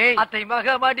 அத்தை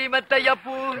மக மடி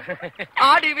மெத்தையப்பூ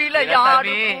ஆடி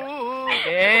விளையாடு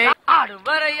ஆடு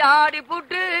வரை ஆடி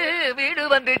புட்டு வீடு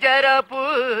வந்து சேரப்பூ.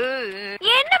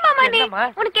 என்ன மாமா நீ?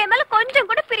 உனக்கு என் மேல கொஞ்சம்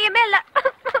கூட பிரியமே இல்ல.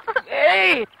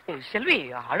 ஏய் செல்வி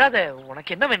அழாத,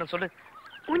 உனக்கு என்ன வேணும் சொல்லு.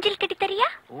 ஊஞ்சல் கட்டி தரியா?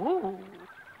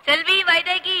 செல்வி,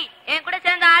 வைதேகி, என் கூட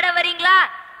சேர்ந்து ஆட வரீங்களா?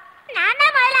 நான்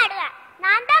தான் முதல்ல ஆடுவேன்.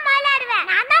 நான் தான் முதல்ல ஆடுவேன்.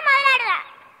 நான் தான் முதல்ல ஆடுவேன்.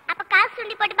 அப்ப காசு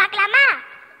சொல்லி போட்டு பார்க்கலாமா?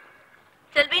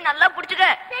 செல்வி நல்லா புடிச்சுக்க.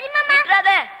 சரி மாமா.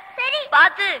 விட்டுறாத. சரி.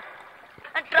 பாத்து.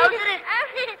 ட்ரவுசர்.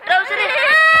 ட்ரவுசர்.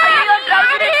 ஐயோ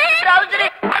ட்ரவுசர். ட்ரவுசர்.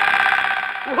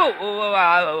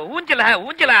 ஊஞ்சலா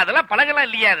ஊஞ்சலா அதெல்லாம் பழகலாம்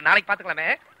இல்லையா? அது நாளைக்கு பாத்துக்கலாமே.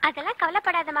 அதெல்லாம்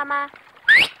கவலைப்படாத மாமா.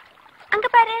 அங்க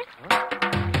பாரு.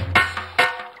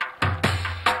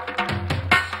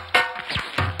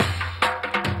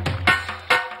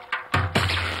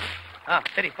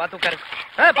 சரி பாத்து உட்காரு.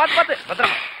 பாத்து பாத்து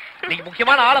பத்திரம். நீங்க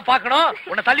முக்கியமான ஆளை பாக்கணும்.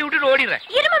 உன்னை தள்ளி விட்டுட்டு ஓடிடுறேன்.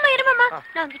 இருமாமா,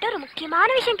 நான் உங்ககிட்ட ஒரு முக்கியமான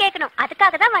விஷயம் கேட்கணும்.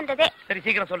 அதுக்காக தான் வந்ததே. சரி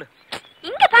சீக்கிரம் சொல்லு.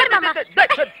 இங்க பாரு மாமா.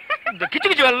 இந்த கிச்சு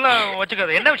கிச்சு எல்லாம்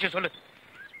வச்சுக்காத. என்ன விஷயம் சொல்லு.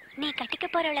 நீ கட்டிக்க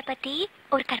போறவளை பத்தி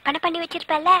ஒரு கற்பனை பண்ணி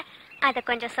வச்சிருப்பல, அத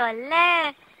கொஞ்சம் சொல்ல.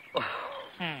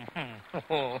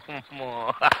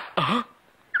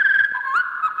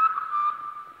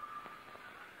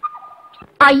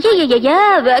 ஐயய்ய,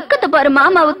 வெக்கத்தை பாரு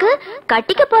மாமாவுக்கு.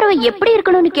 கட்டிக்க போறவன் எப்படி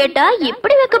இருக்கணும்னு கேட்டா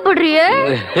எப்படி வெக்கப்படுறிய?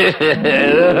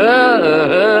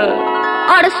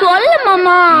 அட சொல்ல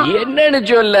மாமா. என்னன்னு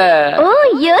சொல்ல? ஓ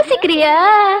யோசிக்கிறியா?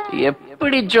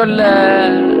 எப்படி சொல்ல?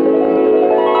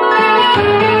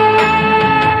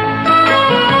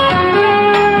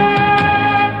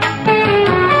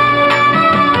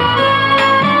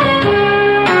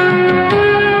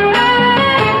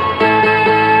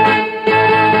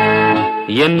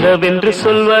 என்னவென்று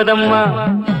சொல்வதம்மா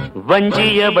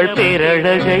வஞ்சியவள்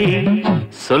பேரழகை,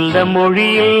 சொல்ல மொழி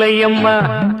இல்லையம்மா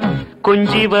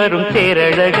கொஞ்சி வரும்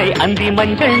பேரழகை. அந்தி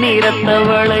மஞ்சள்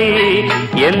நீரத்தவளை,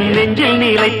 என் நெஞ்சில்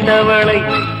நீலைத்தவளை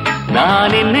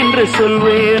நான் என்னென்று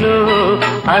சொல்வேனோ,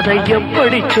 அதை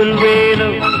எப்படி சொல்வேனோ?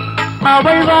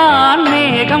 அவள் வான்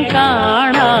மேகம்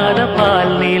காணாத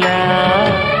பால் நிலா,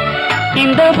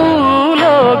 இந்த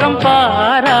பூலோகம்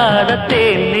பாராத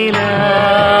தேனிலா.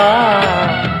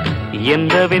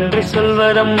 என்னவென்று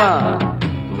சொல்வதம்மா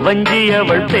வஞ்சி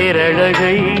அவள்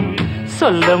பேரழகை,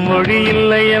 சொல்ல மொழி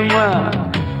இல்லையம்மா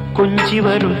கொஞ்சி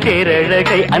வரும்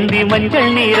பேரழகை. அந்தி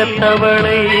மஞ்சள்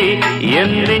நீரத்தவளை,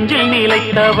 என் நெஞ்சில்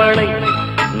நீலைத்தவளை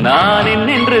நான்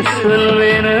என்னென்று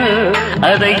சொல்வேனோ,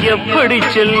 அதை எப்படி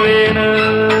சொல்வேனோ?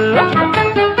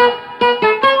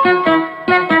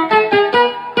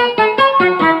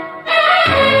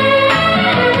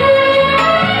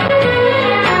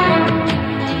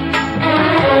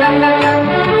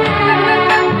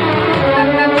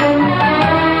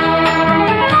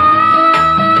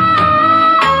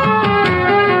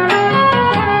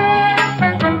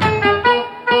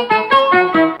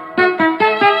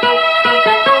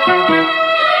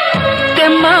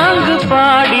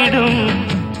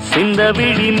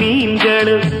 விழி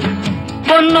மீன்களும்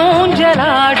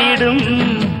பொன்னூஞ்சலாடிடும்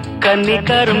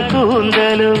கன்னிக்கரும்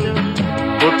கூந்தலும்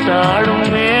புத்தாடும்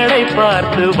மேடை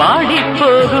பார்த்து வாடி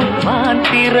போகும்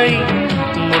மாந்திரை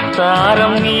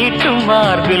முத்தாரம் நீட்டும்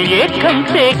மார்பில் ஏக்கம்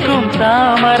தேக்கும்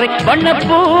தாமரை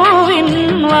வண்ணப்பூவின்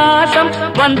வாசம்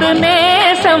வந்து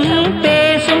நேசம்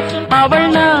பேசும் அவள்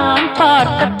நான்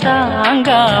பார்க்க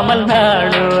தாங்காமல்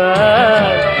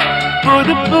நாடுவாள்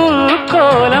புது பூ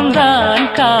கோலம் தான்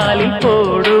காலில்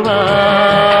போடுவாள்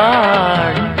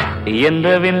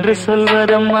என்னவென்று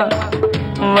சொல்வதம்மா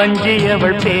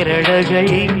வஞ்சியவள் பேரழகை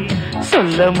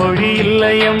சொல்ல மொழி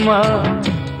இல்லையம்மா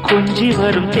கொஞ்சி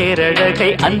வரும் தேரழகை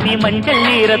அந்தி மஞ்சள்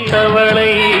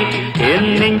நீரத்தவளை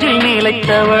என் நெஞ்சில்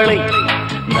நீலைத்தவளை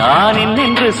நான்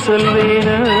என்னென்று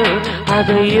சொல்வேனோ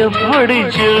அதை எப்படி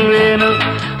சொல்வேனோ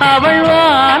அவள்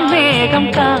வான்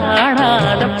மேகம்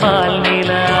காணாத பால்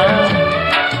நிலா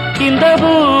இந்த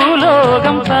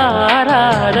பூலோகம்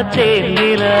பாராத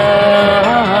தேனிலா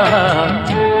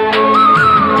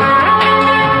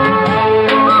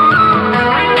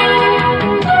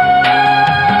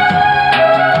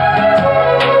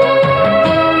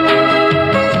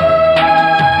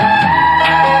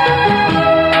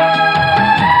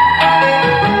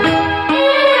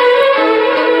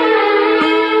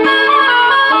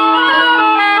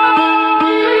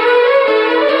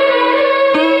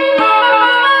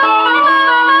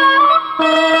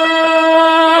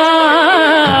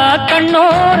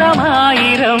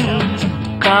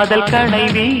காதல் கணை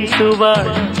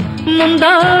வீசுவாள்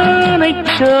முந்தானை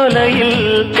சோலையில்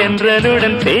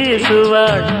தென்றலுடன்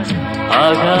பேசுவாள்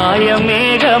ஆகாய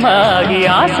மேகமாகி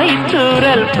ஆசை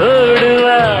தூரல்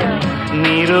போடுவாள்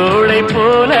நீரோளை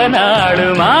போல நாடு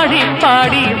மாடி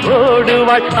பாடி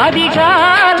ஓடுவாள்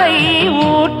அதிகாலை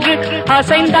ஊற்று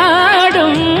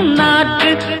அசைந்தாடும்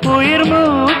நாற்று உயிர்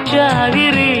மூச்சாகி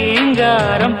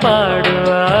ரீங்காரம்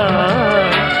பாடுவாள்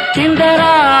இந்த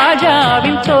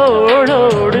ராஜாவின்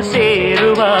தோளோடு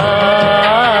சேருவாள்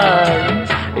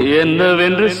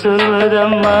என்னவென்று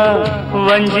சொல்வதம்மா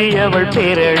வஞ்சியவள்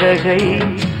பேரழகை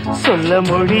சொல்ல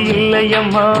மொழி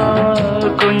இல்லையம்மா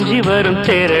கொஞ்சி வரும்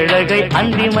தேரழகை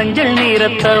அந்தி மஞ்சள்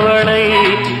நீரத்தவளை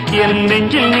என்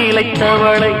நெஞ்சில்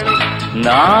நீலைத்தவளை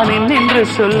நான் என்னென்று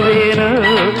சொல்வேனோ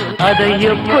அதை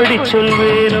எப்படி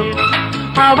சொல்வேனோ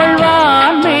அவள்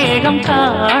வான் மேகம்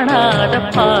காணாத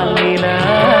பால் நிலா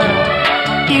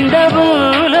இந்த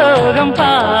பூலோகம்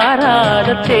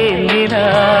பாராத தேனிலா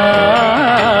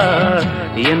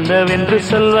என்னவென்று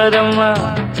சொல்வதம்மா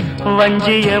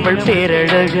வஞ்சியவள்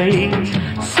பேரழகை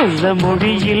சொல்ல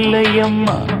மொழி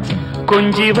இல்லையம்மா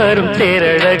கொஞ்சி வரும்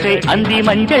தேரழகை அந்தி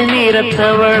மஞ்சள்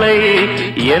நீரத்தவளை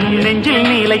என் நெஞ்சில்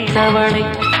நீலைத்தவளை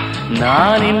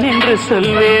நான் என்னென்று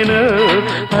சொல்வேனோ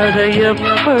அதை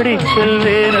எப்படி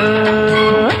சொல்வேனோ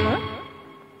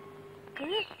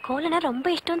கோலனா ரொம்ப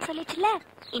இஷ்டம்னு சொல்லிச்சுல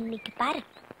இன்னைக்கு பாரு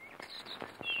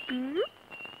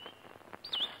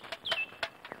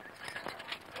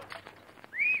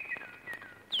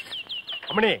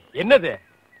அம்மணி என்னது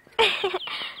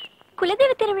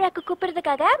குலதெய்வ திருவிழாக்கு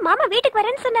கூப்பிடுறதுக்காக மாமா வீட்டுக்கு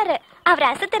வரேன்னு சொன்னாரு அவரை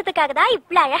அசத்துறதுக்காக தான்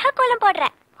இவ்வளவு அழகா கோலம்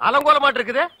போடுறேன் அலங்கோலமாட்டு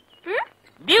இருக்குது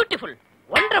பியூட்டிஃபுல்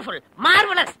வண்டர்ஃபுல்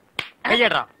மார்வலஸ்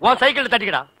கையடா உன் சைக்கிள்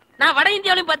தட்டிக்கடா நான் வட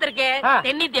இந்தியாவிலும் பார்த்திருக்கேன்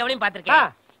தென்னிந்தியாவிலும் பார்த்திருக்கேன்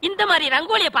இந்த மாதிரி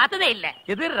ரங்கோலிய பார்த்ததே இல்ல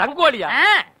எது ரங்கோலியா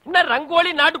என்ன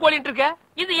ரங்கோலி நாட்டுக்கோலின்னு இருக்க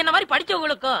இது என்ன மாதிரி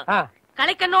படிச்சவங்களுக்கும்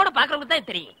கலைக்கண்ணோட பாக்குறவங்க தான்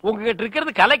தெரியும் உங்ககிட்ட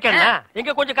இருக்கிறது கலைக்கண்ணா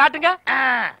எங்க கொஞ்சம் காட்டுங்க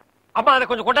அம்மா அதை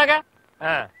கொஞ்சம் கொண்டாங்க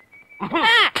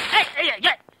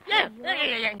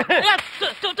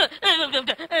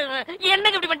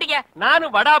என்னங்க இப்படி பண்ணிட்டீங்க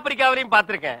நானும் வட ஆப்பிரிக்காவிலையும்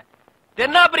பார்த்திருக்கேன்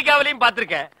தென்னாப்பிரிக்காவிலையும்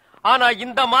பார்த்திருக்கேன் ஆனா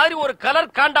இந்த மாதிரி ஒரு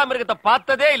கலர் காண்டாமிருகத்தை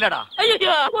பார்த்ததே இல்லடா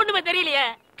ஐயோ ஒண்ணுமே தெரியலையே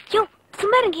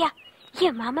சும்மா இருங்கயா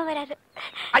என் மாமா வராரு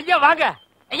ஐயா வாங்க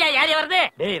ஐயா யாரு வருது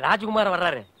டேய் ராஜகுமார்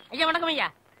வர்றாரு ஐயா வணக்கம் ஐயா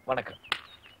வணக்கம்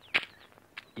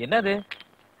என்னது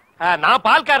நான்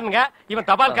பால்காரனுங்க இவன்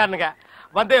தபால்காரனுங்க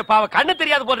வந்து பாவ கண்ணு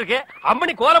தெரியாது போல இருக்கு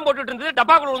அம்மணி கோலம் போட்டுட்டு இருந்தது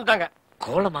டப்பாக்குள்ள விழுந்தாங்க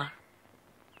கோலமா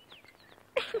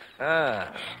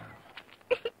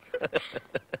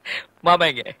மாமா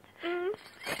எங்க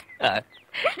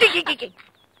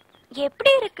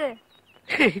எப்படி இருக்கு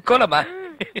கோலமா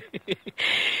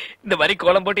இந்த மாதிரி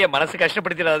கோலம் போட்டு என் மனசு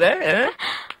கஷ்டப்படுத்திடாத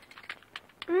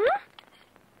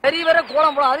சரி வர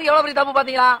கோலம் போடாது எவ்வளவு பெரிய தப்பு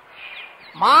பாத்தீங்களா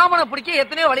மாமனை பிடிக்க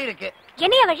எத்தனையோ வழி இருக்கு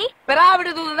என்னைய வழி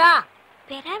பெறாவிடு தூதுதா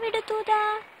பெறாவிடு தூதா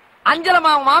அஞ்சல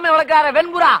மாமை வளர்க்கார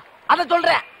வெண்புறா அத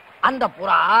சொல்றேன் அந்த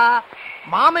புறா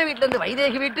மாமை வீட்டுல இருந்து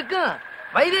வைதேகி வீட்டுக்கும்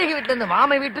வைதேகி வீட்டுல இருந்து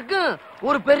மாமை வீட்டுக்கும்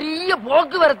ஒரு பெரிய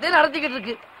போக்குவரத்தை நடத்திக்கிட்டு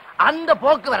இருக்கு அந்த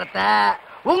போக்குவரத்தை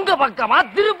உங்க பக்கமா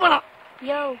திருப்பணும்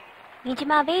யோ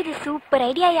நிஜமாவே இது சூப்பர்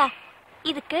ஐடியாயா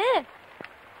இதுக்கு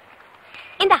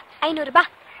இந்தா 500 ரூபாய்.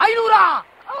 500?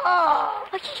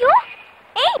 ஐயோ,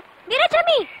 ஏய்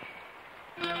வீரசாமி,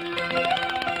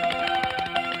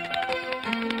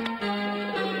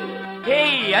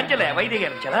 ஏய் அஞ்சல வைத்திய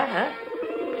அனுப்பிச்சதா?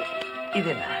 இது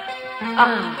என்ன?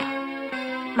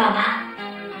 மாமா,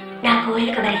 நான்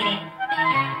கோயிலுக்கு வருகிறேன்.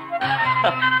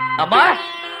 அம்மா,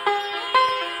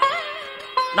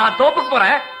 நான் தோப்புக்கு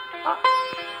போறேன்.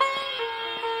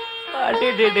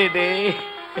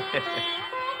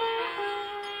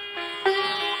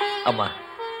 அம்மா,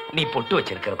 நீ பொட்டு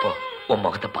வச்சிருக்கிறப்போ உன்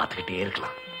முகத்தை பார்த்துக்கிட்டே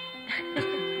இருக்கலாம்.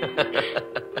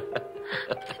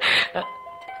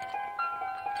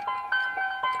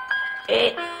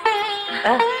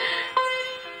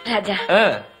 ராஜா,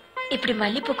 இப்படி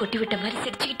மல்லிப்பூ கொட்டி விட்ட மாதிரி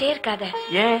சிரிச்சுக்கிட்டே இருக்காத.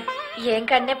 ஏன்? என்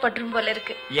கண்ணே பற்றும் போல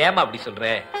இருக்கு. ஏமா அப்படி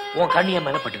சொல்ற? உன் கண்ணு என்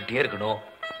மேல பட்டுக்கிட்டே இருக்கணும்,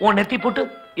 உன் நெத்தி போட்டு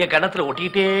என் கண்ணத்துல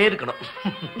ஒட்டிக்கிட்டே இருக்கணும்.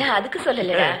 நான் அதுக்கு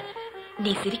சொல்லலடா,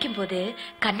 நீ சிரிக்கும் போது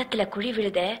கன்னத்துல குழி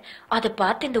விழுத அதை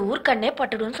பார்த்து இந்த ஊர் கண்ணே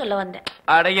பட்டுடும் சொல்ல வந்தேன்.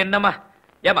 அட என்னம்மா,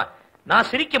 ஏமா நான்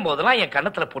சிரிக்கும் போதெல்லாம் என்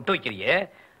கன்னத்துல பொட்டு வைக்கிறியே,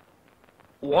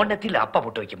 உன் நெத்தில அப்பா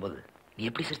பொட்டு வைக்கும் போது நீ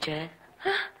எப்படி சிரிச்ச?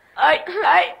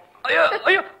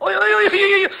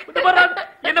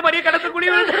 என்ன மாதிரியே கணக்கு குடி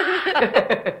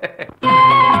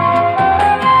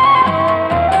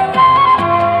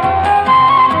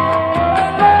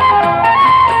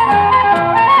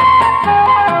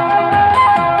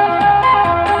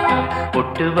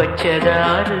பொட்டு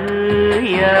வச்சதாரு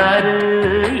யாரு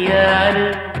யாரு,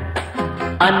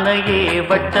 அன்னையே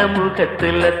வட்ட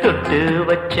முகத்துல தொட்டு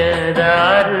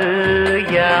வச்சதாரு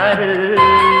யாரு,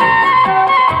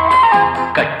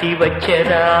 கட்டி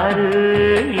வச்சதாரு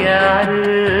யாரு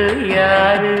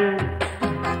யாரு,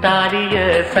 தாலிய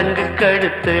சங்கு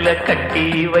கழுத்துல கட்டி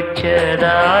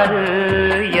வச்சதாரு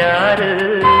யாரு,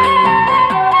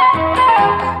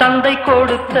 தந்தை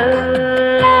கொடுத்த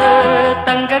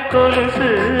தங்க கொலுசு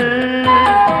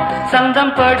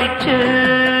சந்தம் படிச்சு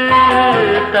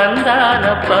தந்தான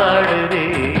பாடுதே,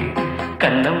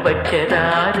 கண்ணம்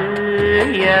வச்சதாரு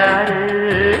யாரு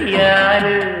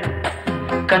யாரு,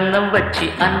 கண்ணம் வச்சு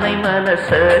அன்னை மனச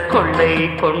கொள்ளை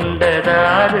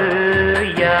கொண்டதாரு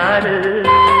யாரு,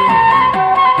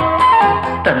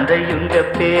 தந்தையுங்க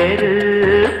பேரு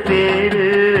பேரு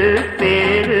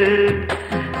பேரு,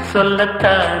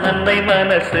 சொல்லத்தான் அன்னை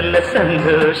மனசுல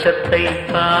சந்தோஷத்தை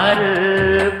பாரு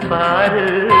பாரு.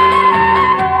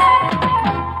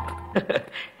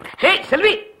 ஹேய்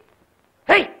செல்வி,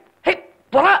 ஹேய் ஹேய்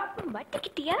போறா.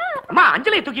 மாட்டிக்கிட்டியா? அம்மா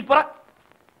அஞ்சலை தூக்கி போறா.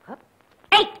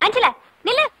 ஏய் அஞ்சல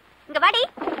நில்லு, இங்க வாடி.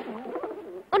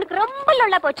 உனக்கு ரொம்ப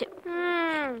லொல்லா போச்சு.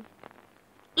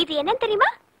 இது என்ன தெரியுமா?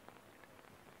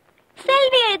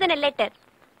 செல்வி எழுதின லெட்டர்,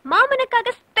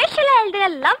 மாமனுக்காக ஸ்பெஷலா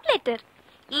எழுதின லவ் லெட்டர்.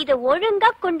 இத ஒழுங்கா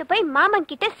கொண்டு போய் மாமன்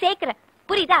கிட்ட சேர்க்கிற,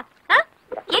 புரியுதா?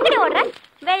 எங்கடி ஓடுற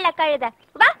வெள்ள கழுத?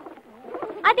 வா.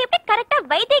 அது எப்படி கரெக்டா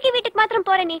வைதேகி வீட்டுக்கு மாத்திரம்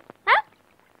போற நீ?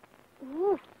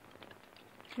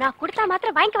 நான் கொடுத்தா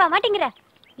மாத்திரம் வாங்கிக்கவா மாட்டேங்கிற?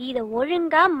 இத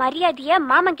ஒழுங்கா மரியாதைய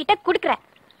மாமன் கிட்ட குடுக்கற.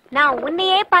 நான்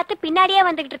உன்னையே பார்த்து பின்னாடியே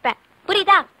வந்துகிட்டு இருப்பேன்,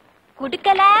 புரியுதா?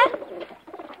 குடுக்கல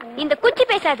இந்த குச்சி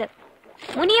பேசாது,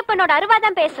 முனியப்பனோட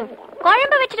அருவாதான் பேசும்.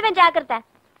 குழம்பு வச்சிடுவேன், ஜாக்கிரதை.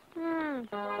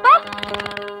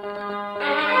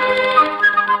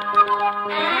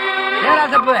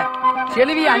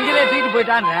 செல்வி அஞ்சலே தூக்கிட்டு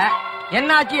போயிட்டாங்க,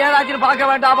 என்னாச்சு ஏதாச்சும் பார்க்க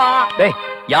வேண்டாமா?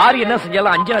 யாரு என்ன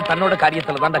செஞ்சாலும் அஞ்சலை தன்னோட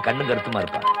காரியத்துல தான் கண்ணு கருத்துமா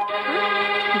இருப்பா.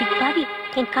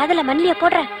 என் காதல மண்ணிய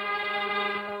போடுற,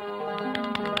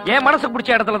 என் மனசுக்கு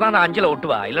பிடிச்ச இடத்துல தான் நான் அஞ்சலை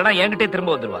ஒட்டுவா, இல்லனா என்கிட்டே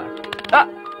திரும்ப வந்துருவா.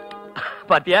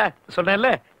 பாத்தியா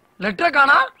சொன்னேன்ல, லெட்டர்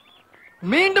காணா,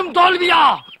 மீண்டும் தோல்வியா?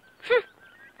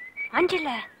 அஞ்சல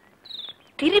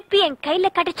திருப்பி என் கையில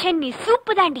கிடைச்ச நீ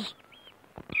சூப்பு தாண்டி.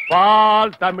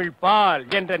 பால் தமிழ் பால்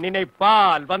என்ற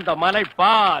நினைப்பால் வந்த மலை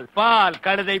பால், பால்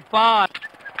கழுதை பால்.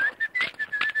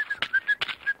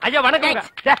 ஐயா வணக்கம்.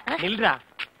 நில்றா,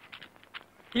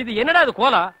 இது என்னடா இது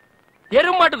கோலா?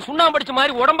 எருமாட்டுக்கு சுண்ணாம்பு அடிச்ச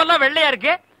மாதிரி உடம்பெல்லாம் வெள்ளையா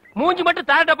இருக்கு, மூஞ்சி மட்டும்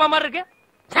தாரட்டப்பா மாதிரி இருக்கு.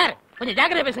 சார் கொஞ்சம்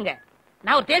ஜாக்கிரதை பேசுங்க,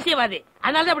 நான் ஒரு தேசியவாதி,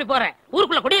 அதனாலதான் அப்படி போறேன்.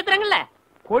 ஊருக்குள்ள கொடி ஏத்துறாங்கல்ல.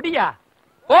 கொடியா?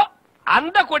 ஓ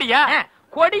அந்த கொடியா?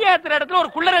 கொடி ஏத்துற இடத்துல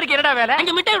ஒரு குள்ளர் இருக்கு, என்னடா வேலை?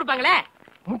 அங்க மிட்டாய் கொடுப்பாங்களே.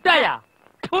 முட்டாயா?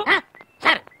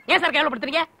 சார் ஏன் சார்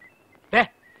கேவலப்படுத்துறீங்க?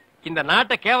 இந்த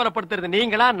நாட்டை கேவலப்படுத்துறது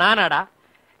நீங்களா நானாடா?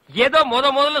 ஏதோ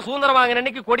முதல்ல சுதந்திரம் வாங்கின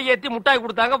அன்னைக்கு கொடி ஏத்தி முட்டாய்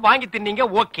கொடுத்தாங்க, வாங்கி தின்னீங்க,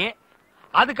 ஓகே.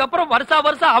 அதுக்கப்புறம் வருஷா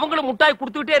வருஷம் அவங்களும் முட்டாய்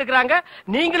கொடுத்துக்கிட்டே இருக்கிறாங்க,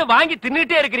 நீங்களும் வாங்கி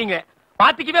தின்னுட்டே இருக்கிறீங்க.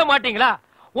 பாத்துக்கவே மாட்டீங்களா?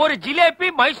 ஒரு ஜிலேபி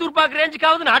மைசூர் பாக்கு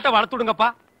ரேஞ்சுக்காவது நாட்டை வளர்த்துடுங்கப்பா.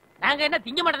 நாங்க என்ன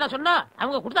திங்க மாட்டேன் சொன்னோம்,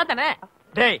 அவங்க கொடுத்தா தானே.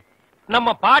 டேய்,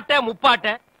 நம்ம பாட்ட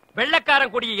முப்பாட்ட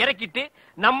வெள்ளக்காரன் கொடியை இறக்கிட்டு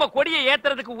நம்ம கொடியை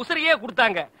ஏத்துறதுக்கு உசிரியே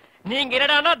கொடுத்தாங்க. நீங்க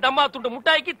என்னடானா தம்மா துண்டு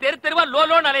முட்டாய்க்கு தெரு தெருவா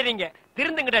லோலோன்னு அலையறீங்க.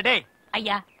 திருந்துங்கடா டேய்.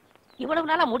 ஐயா, இவ்வளவு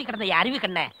நாளா மூடி கிடந்த அறிவு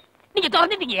கண்ண நீங்க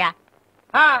திறந்துட்டீங்கயா.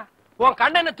 உன்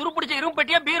கண்ணனை துருப்பிடிச்ச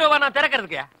இரும்பட்டியா பீரோவா நான்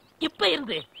திறக்கிறதுக்கு? இப்ப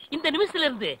இருந்து இந்த நிமிஷத்துல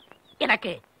இருந்து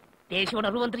எனக்கு தேசிய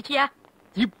உணர்வு வந்துருச்சியா.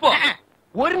 இப்போ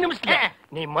ஒரு நிமிஷத்துல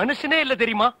நீ மனுஷனே இல்ல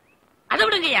தெரியுமா? அதை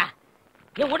விடுங்கய்யா,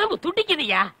 என் உடம்பு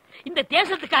துடிக்குதுயா. இந்த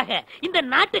தேசத்துக்காக, இந்த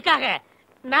நாட்டுக்காக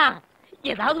நான்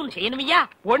ஏதாவது ஒண்ணு செய்யணுமையா?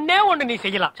 ஒன்னே ஒண்ணு நீ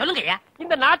செய்யலாம். சொல்லுங்கய்யா.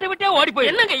 இந்த நாட்டை விட்டே ஓடி போய்.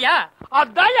 என்னங்கய்யா?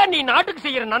 அதான் நீ நாட்டுக்கு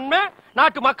செய்யற நன்மை,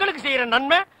 நாட்டு மக்களுக்கு செய்யற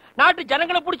நன்மை, நாட்டு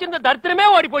ஜனங்களை பிடிச்சிருந்த தரித்திரமே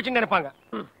ஓடி போச்சுன்னு நினைப்பாங்க.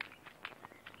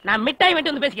 நான் மிட்டாய்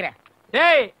வேண்டி வந்து பேசிக்கிறேன்.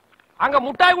 டேய், அங்க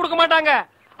முட்டாய் கொடுக்க மாட்டாங்க.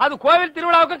 அது கோவில்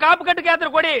திருவிழாவுக்கு காப்பு கட்டுக்கு ஏத்துற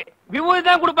கொடி. விபூதி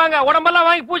தான் கொடுப்பாங்க. உடம்பெல்லாம்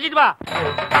வாங்கி பூச்சிட்டு வா.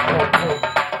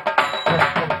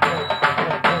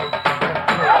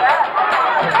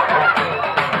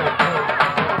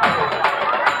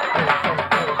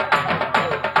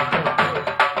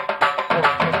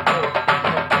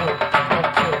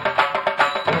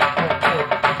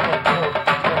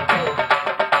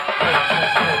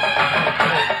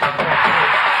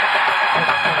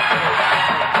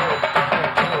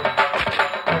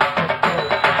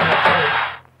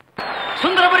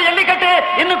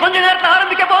 இன்னும் கொஞ்ச நேரத்தில்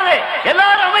ஆரம்பிக்க போகுது.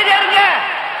 எல்லாரும் அமைதியா இருங்க.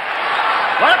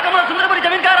 வழக்கமா சுந்தரபுரி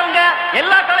ஜமீன்காரவங்க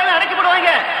எல்லா கடையிலும்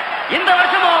அடைக்கப்படுவாங்க. இந்த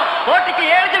வருஷமும் போட்டிக்கு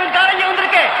 7 ஜமீன்காரங்க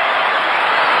வந்திருக்கு.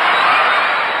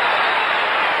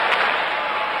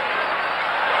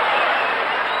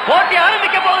 போட்டி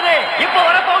ஆரம்பிக்க போகுது. இப்ப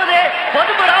வரப்போகுது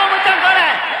பொதுப்பு ராமமச்சான் காண.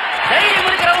 தைரியம்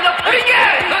இருக்கிறவங்க புரிங்க.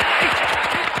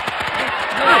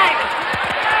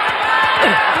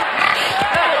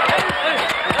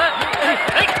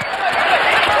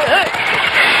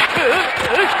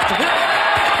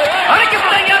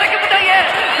 அடைக்கப்பட்டாங்க.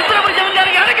 சுந்தரபுரி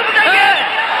ஜமீன்காரங்க அடைக்கப்பட்டாங்க.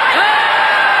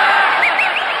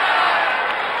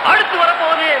 அடுத்து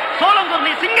வரப்போகுது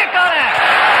சோளங்குர்ணி சிங்கக்கார.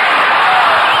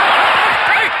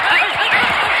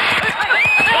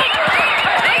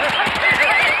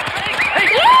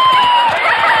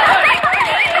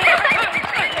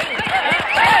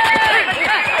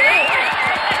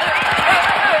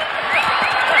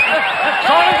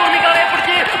 சோளங்குர்ணிக்காரை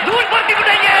பிடிச்சி தூள் படுத்தி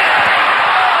விட்டாங்க.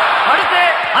 அடுத்து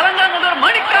அலங்காநல்லூர்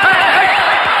மணிக்கார.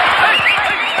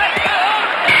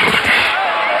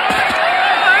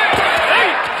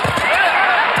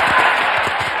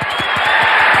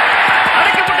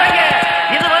 அடைக்கப்பட்டாங்க.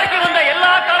 இது வரைக்கும் வந்த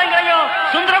எல்லா காலங்களையும்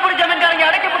சுந்தரபுரி ஜமீன்காரங்க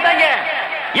அடைக்கப்பட்டாங்க.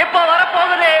 எப்ப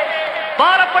வரப்போகுது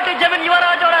பாரப்பட்டு ஜமீன்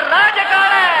யுவராஜோட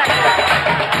ராஜகால.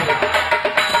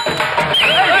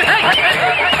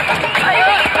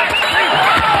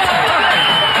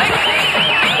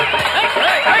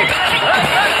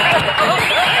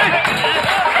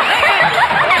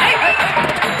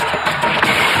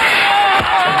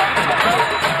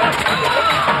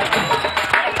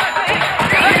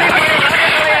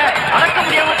 அடக்க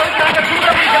முடியாம தவிர்க்கிறாங்க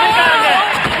சுந்தரபுரி ஜமீன்காரங்க.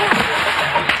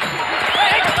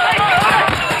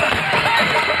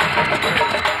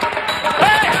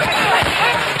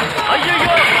 ஐயோ,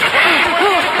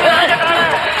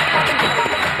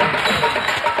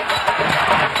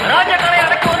 ராஜகாலை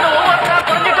அடக்க வந்து ஒவ்வொருத்தரா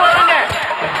குறைஞ்சிட்டு வராங்க.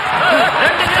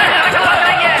 2 வீரர்கள் அடக்க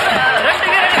பார்க்கறாங்க. 2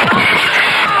 வீரர்கள்.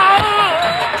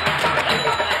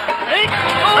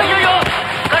 ஐயோ,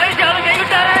 கடைசி ஆளு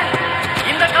கைவிட்டாரு.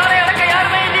 இந்த காலை அடக்க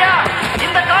யாருமே இல்லையா?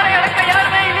 இந்த காலை அடக்க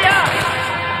யாருமே இல்லையா?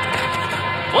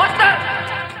 ஒருத்தர்.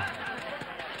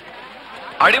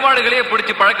 அடிமாடுகளே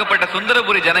பிடிச்சு பழக்கப்பட்ட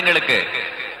சுந்தரபுரி ஜனங்களுக்கு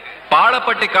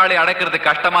பாலப்பட்டி காளை அடக்கிறது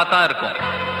கஷ்டமா தான் இருக்கும்.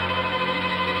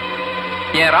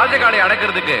 என் ராஜகாளை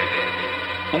அடக்கிறதுக்கு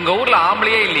உங்க ஊர்ல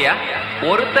ஆம்பளையே இல்லையா?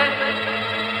 ஒருத்தன்,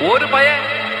 ஒரு பையன்,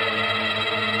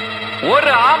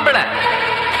 ஒரு ஆம்பளை.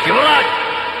 யுவராஜ்,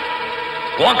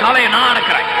 உன் காலையை நான்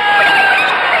அடக்கிறேன்.